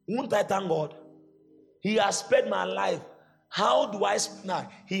 Won't I thank God? He has spared my life. How do I now?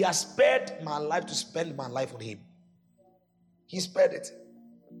 He has spared my life to spend my life on Him. He spared it.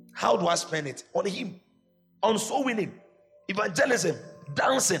 How do I spend it? On Him. On soul winning, evangelism,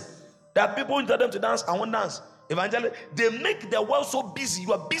 dancing. There are people who tell them to dance, I won't dance. Evangelism, they make the world so busy.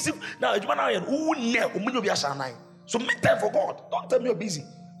 You are busy now. So make time for God. Don't tell me you're busy.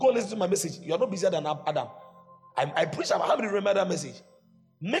 Go listen to my message. You are not busier than Adam. I preach about how many remember that message.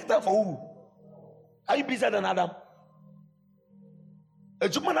 Make time for who? Are you busier than Adam? They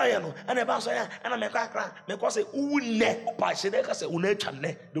will tell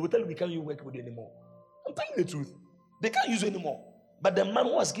you we can't work with you anymore. I'm telling you the truth. They can't use you anymore. But the man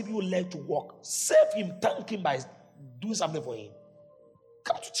who has given you leg to walk, serve him, thank him by doing something for him.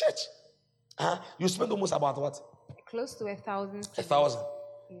 Come to church. You spend almost about what? Close to 1,000. 1,000.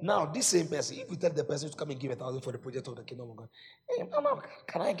 Yeah. Now, this same person, if you tell the person to come and give 1,000 for the project of the kingdom of God, hey, Mama,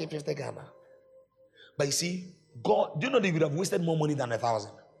 can I give 50 Ghana? But you see, God, do you know they would have wasted more money than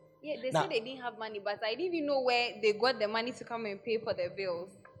 1,000? Yeah, they said they didn't have money, but I didn't even know where they got the money to come and pay for the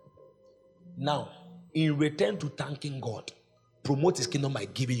bills. Now, in return to thanking God, promote His kingdom by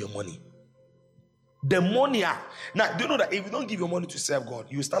giving your money. The money, now, do you know that if you don't give your money to serve God,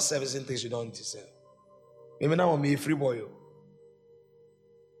 you start servicing things you don't need to serve. Maybe now I'm a free boy.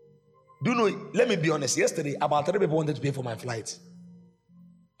 Do you know, let me be honest, yesterday, about 3 people wanted to pay for my flight.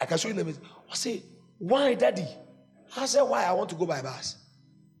 I can show you them. I say, why, Daddy? I said, why? I want to go by bus.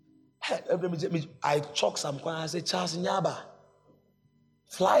 I chalk some coin. I say, Charles Nyaba,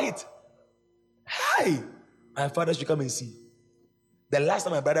 flight. Hi. My father should come and see. The last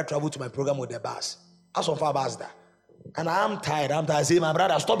time my brother traveled to my program with the bus, I was on far bus there. And I'm tired. I say, my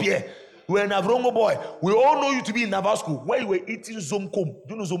brother, stop here. We're in Avrongo boy. We all know you to be in Naval school where you were eating zomkom.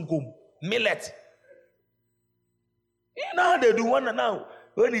 Do you know zomkom? Millet. You know how they do one now.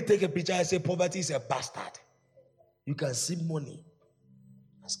 When you take a picture, I say poverty is a bastard. You can see money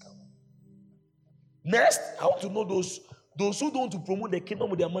has come. Next, I want to know those who don't want to promote the kingdom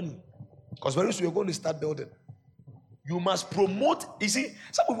with their money. Because very soon you're going to start building. You must promote. You see,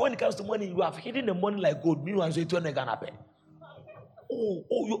 some of you, when it comes to money, you have hidden the money like gold. Meanwhile, you don't pay.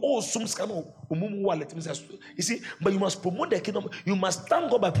 Some scam. You see, but you must promote the kingdom. You must thank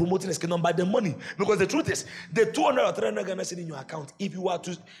God by promoting His kingdom by the money. Because the truth is, the 200 or 300 Ghana cedi in your account, if you are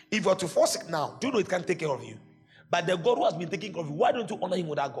to fall sick now, do you know it can take care of you? But the God who has been taking care of you, why don't you honor Him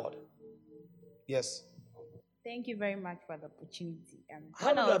with that God? Yes. Thank you very much for the opportunity.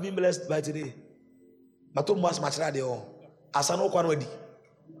 How many have been blessed by today?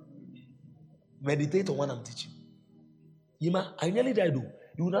 Meditate on what I'm teaching. Yima, I nearly died.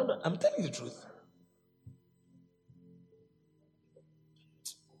 You know, I'm telling you the truth.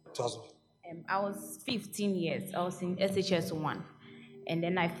 I was 15 years. I was in SHS 1. And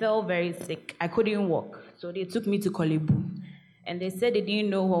then I fell very sick. I couldn't walk. So they took me to Kolebu. And they said they didn't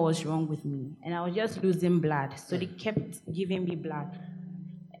know what was wrong with me. And I was just losing blood. So they kept giving me blood.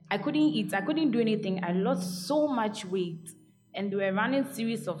 I couldn't eat. I couldn't do anything. I lost so much weight. And they were running a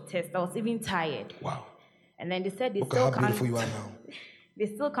series of tests. I was even tired. Wow. And then they said they Look still how can't. beautiful you are now. They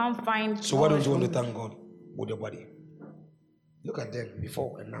still can't find. So why don't you want to thank God with your body? Look at them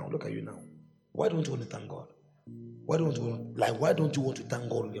before and now. Look at you now. Why don't you want to thank God? Why don't you want to thank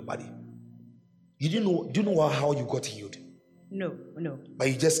God with your body? You didn't know. Do you know how you got healed? No. But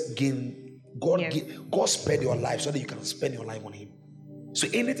you just gain. God spared your life so that you can spend your life on Him. So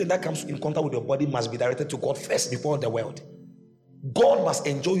anything that comes in contact with your body must be directed to God first before the world. God must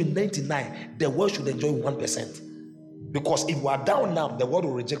enjoy you 99. The world should enjoy 1%. Because if you are down now, the world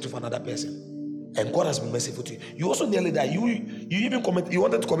will reject you for another person. And God has been merciful to you. You also nearly died. You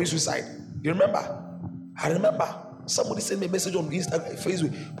wanted to commit suicide. You remember? I remember. Somebody sent me a message on Instagram,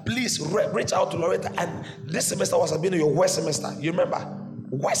 Facebook. Please reach out to Loretta. And this semester was been your worst semester. You remember?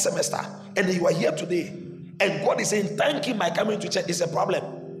 Worst semester. And then you are here today. And God is saying, thank Him by coming to church is a problem.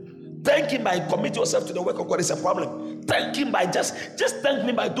 Thank Him by committing yourself to the work of God is a problem. Thank Him by just thank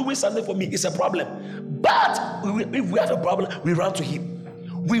Him by doing something for me is a problem. But if we have a problem, we run to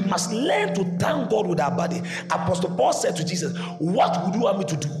Him. We must learn to thank God with our body. Apostle Paul said to Jesus, what would you want me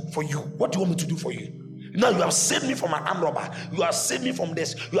to do for you? What do you want me to do for you? Now you have saved me from an armed robber. You have saved me from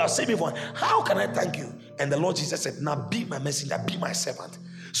this. You have saved me from... How can I thank you? And the Lord Jesus said, now be my messenger, be my servant.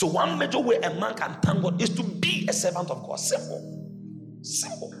 So one major way a man can thank God is to be a servant of God.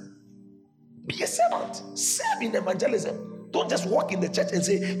 Simple. Be a servant. Serve in evangelism. Don't just walk in the church and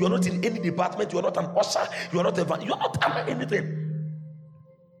say you are not in any department. You are not an usher. You are not under anything.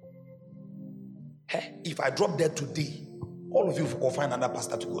 Hey, if I drop dead today, all of you will find another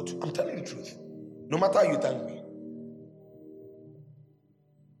pastor to go to. I'm telling you the truth. No matter how you thank me.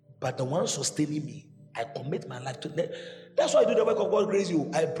 But the one sustaining me, I commit my life to them. That's why I do the work of God, grace you.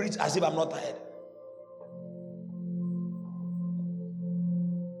 I preach as if I'm not tired.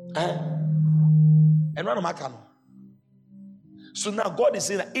 And run my canoe. So now God is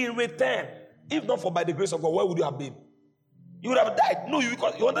saying that in return, if not for by the grace of God, where would you have been? You would have died. No, you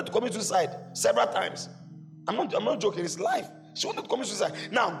wanted to commit suicide several times. I'm not joking, it's life. She wanted to commit suicide.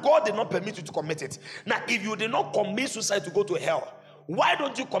 Now, God did not permit you to commit it. Now, if you did not commit suicide to go to hell, why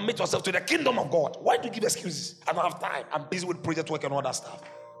don't you commit yourself to the kingdom of God? Why do you give excuses? I don't have time. I'm busy with project work and all that stuff.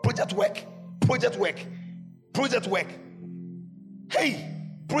 Project work. Hey,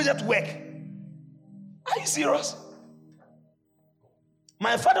 project work. Are you serious?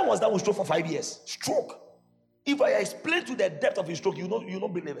 My father was down with stroke for 5 years. Stroke. If I explain to the depth of his stroke, you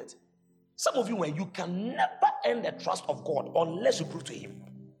don't believe it. Some of you, when you can never earn the trust of God unless you prove to Him.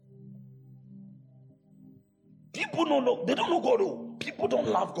 People don't know. They don't know God. Oh. People don't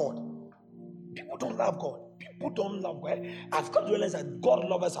love God. I've come to realize that God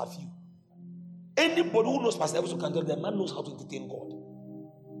lovers are few. Anybody who knows Pastor Evans can tell the man knows how to entertain God.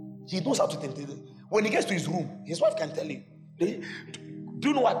 He knows how to entertain him. When he gets to his room, his wife can tell him. Do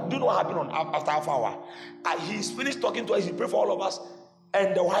you know what happened after half hour? He's finished talking to us. He prayed for all of us.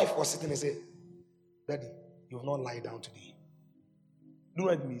 And the wife was sitting and said, Daddy, you have not lied down today. Do you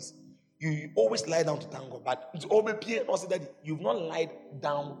know what it means? You always lie down to thank God. But it's always Pierre not say, Daddy, you've not lied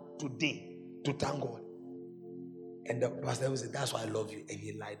down today to thank God. And the pastor will say, that's why I love you. And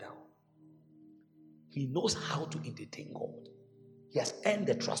he lied down. He knows how to entertain God. He has earned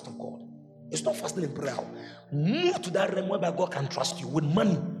the trust of God. It's not fasting and prayer. Move to that realm whereby God can trust you with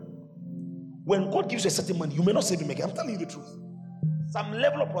money. When God gives you a certain money, you may not save him again. I'm telling you the truth. Some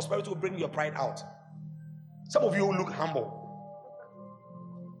level of prosperity will bring your pride out. Some of you will look humble.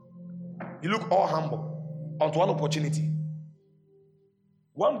 You look all humble onto one opportunity.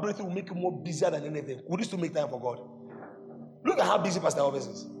 One breakthrough will make you more busier than anything. Would you still make time for God? Look at how busy Pastor Elvis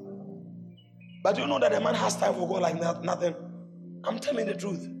is. But you know that the man has time for God like nothing. I'm telling the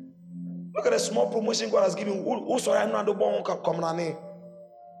truth. Look at the small promotion God has given.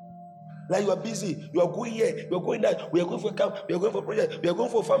 Like you are busy, you are going here, you are going that, we are going for camp, we are going for project, we are going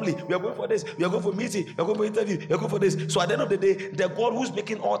for family, we are going for this, we are going for meeting, we are going for interview, we are going for this. So at the end of the day, the God who's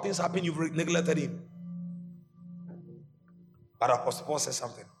making all things happen, you've neglected him. But Apostle Paul says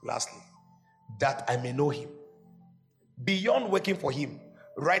something, lastly, that I may know him. Beyond working for him,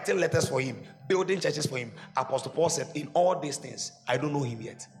 writing letters for him, building churches for him, Apostle Paul said, in all these things, I don't know him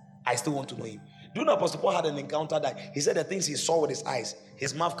yet. I still want to know him. Do you know Apostle Paul had an encounter that he said the things he saw with his eyes,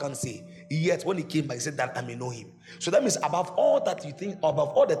 his mouth can't say. Yet when he came back, he said that I may know him. So that means above all that you think, above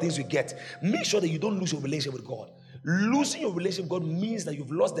all the things you get, make sure that you don't lose your relationship with God. Losing your relationship with God means that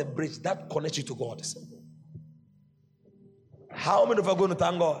you've lost the bridge that connects you to God. How many of you are going to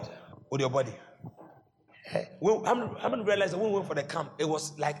thank God with your body? How many realized that when we went for the camp, it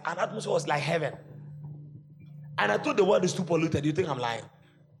was like an atmosphere was like heaven. And I thought the world is too polluted. You think I'm lying?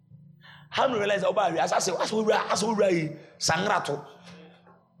 How many realize that as I say, Sangrato?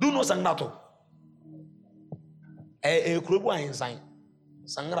 Do you know Sangrato? A Krubu inside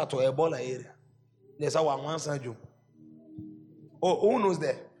Sangrato, a Ebola area. There's our one Sanjo. Oh, who knows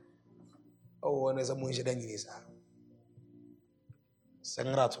there? Oh, and there's a Munshi Denisa.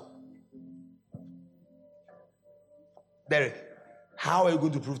 Sangrato. Derek, how are you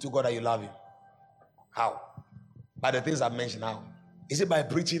going to prove to God that you love him? How? By the things I've mentioned. How? Is it by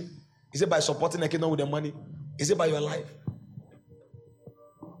preaching? Is it by supporting the kingdom with the money? Is it by your life?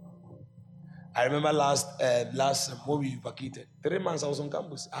 I remember last when we vacated, 3 months I was on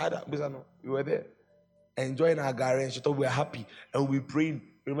campus. We were there, enjoying our garden. She thought we were happy and we were praying.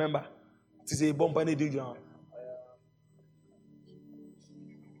 Remember? To say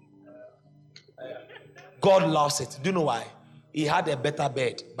God loves it. Do you know why? He had a better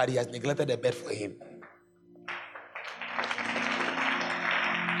bed, but he has neglected the bed for him.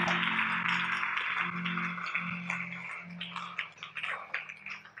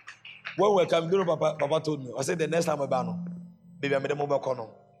 When we come, you know, Papa told me, I said the next time I ban, baby, I made a mobile corner.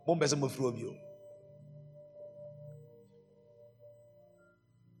 One person will throw you.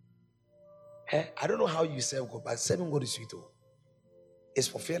 I don't know how you serve God, but serving God is sweet. It's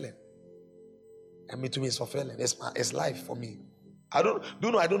fulfilling. I mean, to me, it's fulfilling. It's life for me. I don't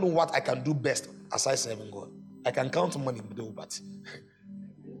know what I can do best aside serving God. I can count money,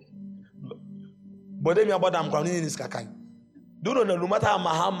 but then about I'm crowning in this kakai. Do you know no matter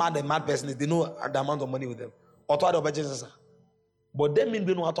how mad the mad person is, they know the amount of money with them. Or to other budgets. But then mean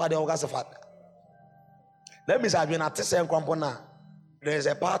we know how to organize a fat. That means I've been at the same component. There is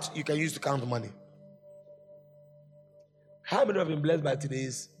a part you can use to count money. How many have been blessed by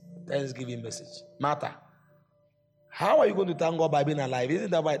today's Thanksgiving message? Martha, how are you going to thank God by being alive? Isn't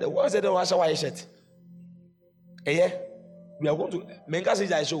that right? What's the wash away shirt? Yeah, we are going to make us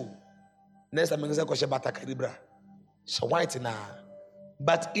show. Next time, I'm going to say, Bata Karibra. So white now.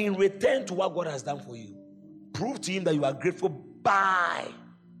 But in return to what God has done for you, prove to him that you are grateful by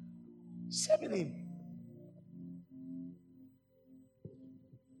serving him.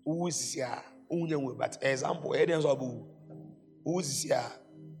 Who is here? But example, who is here?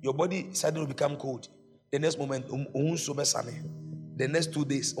 Your body suddenly become cold. The next moment, the next 2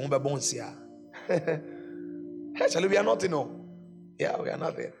 days, actually, we are nothing. No. Yeah, we are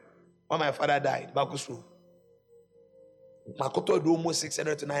nothing. When my father died, Bakusu, Makoto do almost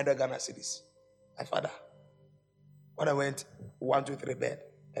 600 to 900 Ghana cedis. My father. When I went 1, 2, 3 bed,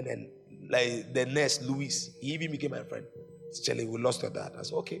 and then like the next Louis, he even became my friend. Actually, we lost your dad. I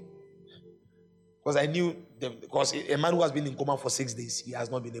said, okay. Because I knew because a man who has been in coma for 6 days, he has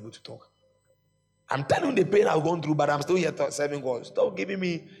not been able to talk. I'm telling you the pain I've gone through, but I'm still here serving God. Stop giving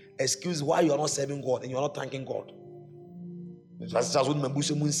me excuse why you are not serving God and you are not thanking God.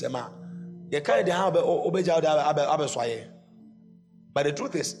 But the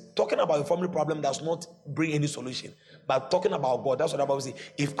truth is, talking about your family problem does not bring any solution. But talking about God, that's what the Bible says.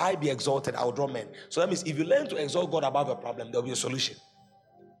 If I be exalted, I will draw men. So that means if you learn to exalt God above your problem, there will be a solution.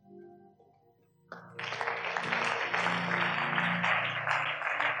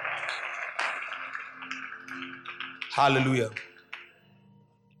 Hallelujah.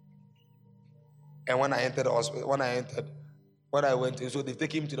 And when I entered the hospital, when I went in, so they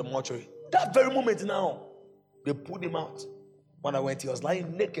take him to the mortuary. That very moment now, they pulled him out. When I went, he was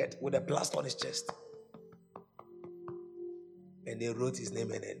lying naked with a plaster on his chest. And they wrote his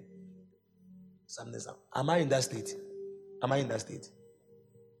name and then something. Am I in that state? Am I in that state?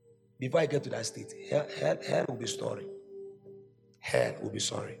 Before I get to that state, hell will be sorry. Hell will be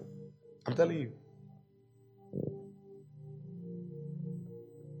sorry. I'm telling you.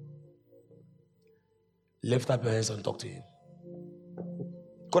 Lift up your hands and talk to him.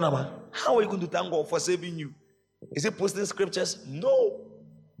 Konama, how are you going to thank God for saving you? Is it posting scriptures? No.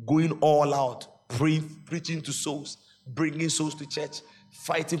 Going all out, praying, preaching to souls, bringing souls to church,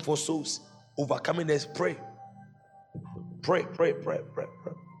 fighting for souls, overcoming this. Pray. Pray.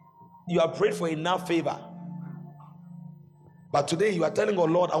 You have prayed for enough favor. But today you are telling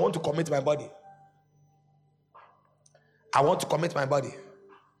God, Lord, I want to commit my body. I want to commit my body.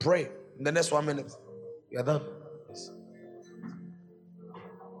 Pray. In the next 1 minute, you are done. Yes.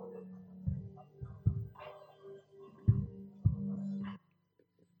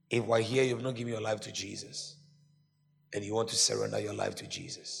 If we're here, you've not given your life to Jesus, and you want to surrender your life to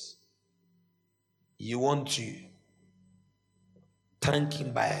Jesus, you want to thank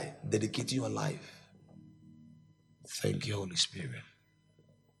him by dedicating your life. Thank you, Holy Spirit.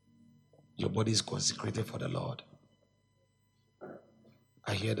 Your body is consecrated for the Lord.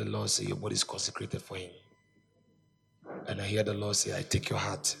 I hear the Lord say your body is consecrated for him. And I hear the Lord say, I take your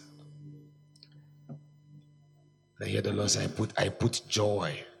heart. And I hear the Lord say, I put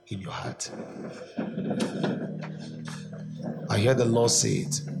joy in your heart. I hear the Lord say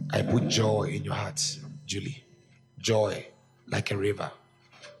it. I put joy in your heart, Julie. Joy like a river.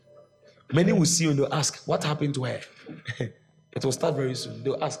 Many will see you and they'll ask, what happened to her? It will start very soon.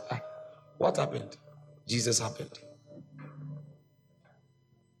 They'll ask, what happened? Jesus happened.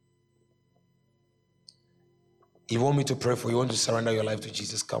 You want me to pray for you? You want to surrender your life to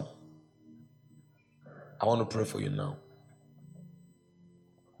Jesus? Come. I want to pray for you now.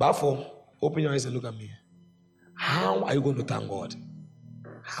 Therefore, open your eyes and look at me. How are you going to thank God?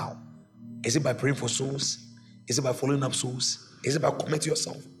 How? Is it by praying for souls? Is it by following up souls? Is it by committing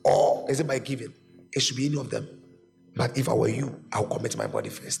yourself? Or is it by giving? It should be any of them. But if I were you, I'll commit my body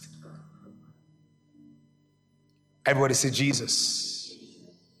first. Everybody say, Jesus.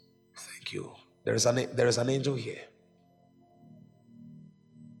 Thank you. There is an angel here.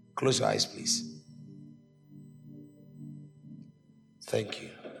 Close your eyes, please. Thank you.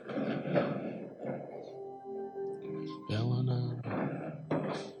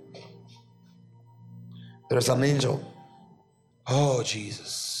 There is an angel. Oh,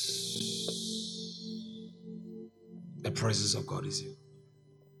 Jesus. The presence of God is here.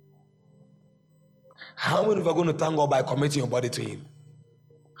 How many of you are going to thank God by committing your body to him?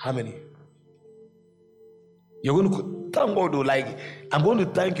 How many? You're going to thank God though, like, I'm going to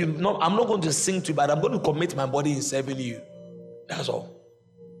thank you. No, I'm not going to sing to you, but I'm going to commit my body in serving you. That's all.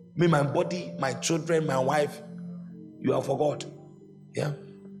 Me, my body, my children, my wife, you are for God. Yeah?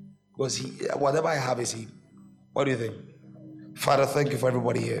 Because whatever I have is him. What do you think? Father, thank you for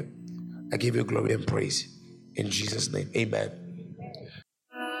everybody here. I give you glory and praise. In Jesus' name, amen.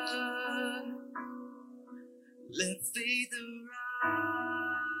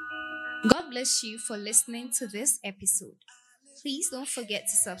 God bless you for listening to this episode. Please don't forget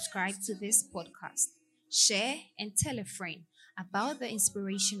to subscribe to this podcast, share, and tell a friend about the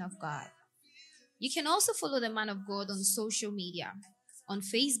inspiration of God. You can also follow the man of God on social media, on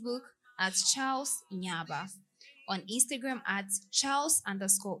Facebook at Charles Inyaba, on Instagram at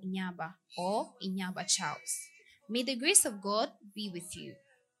Charles_Inyaba or Inyaba Charles. May the grace of God be with you.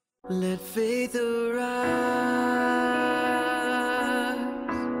 Let faith arise.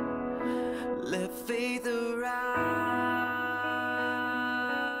 Let faith arise.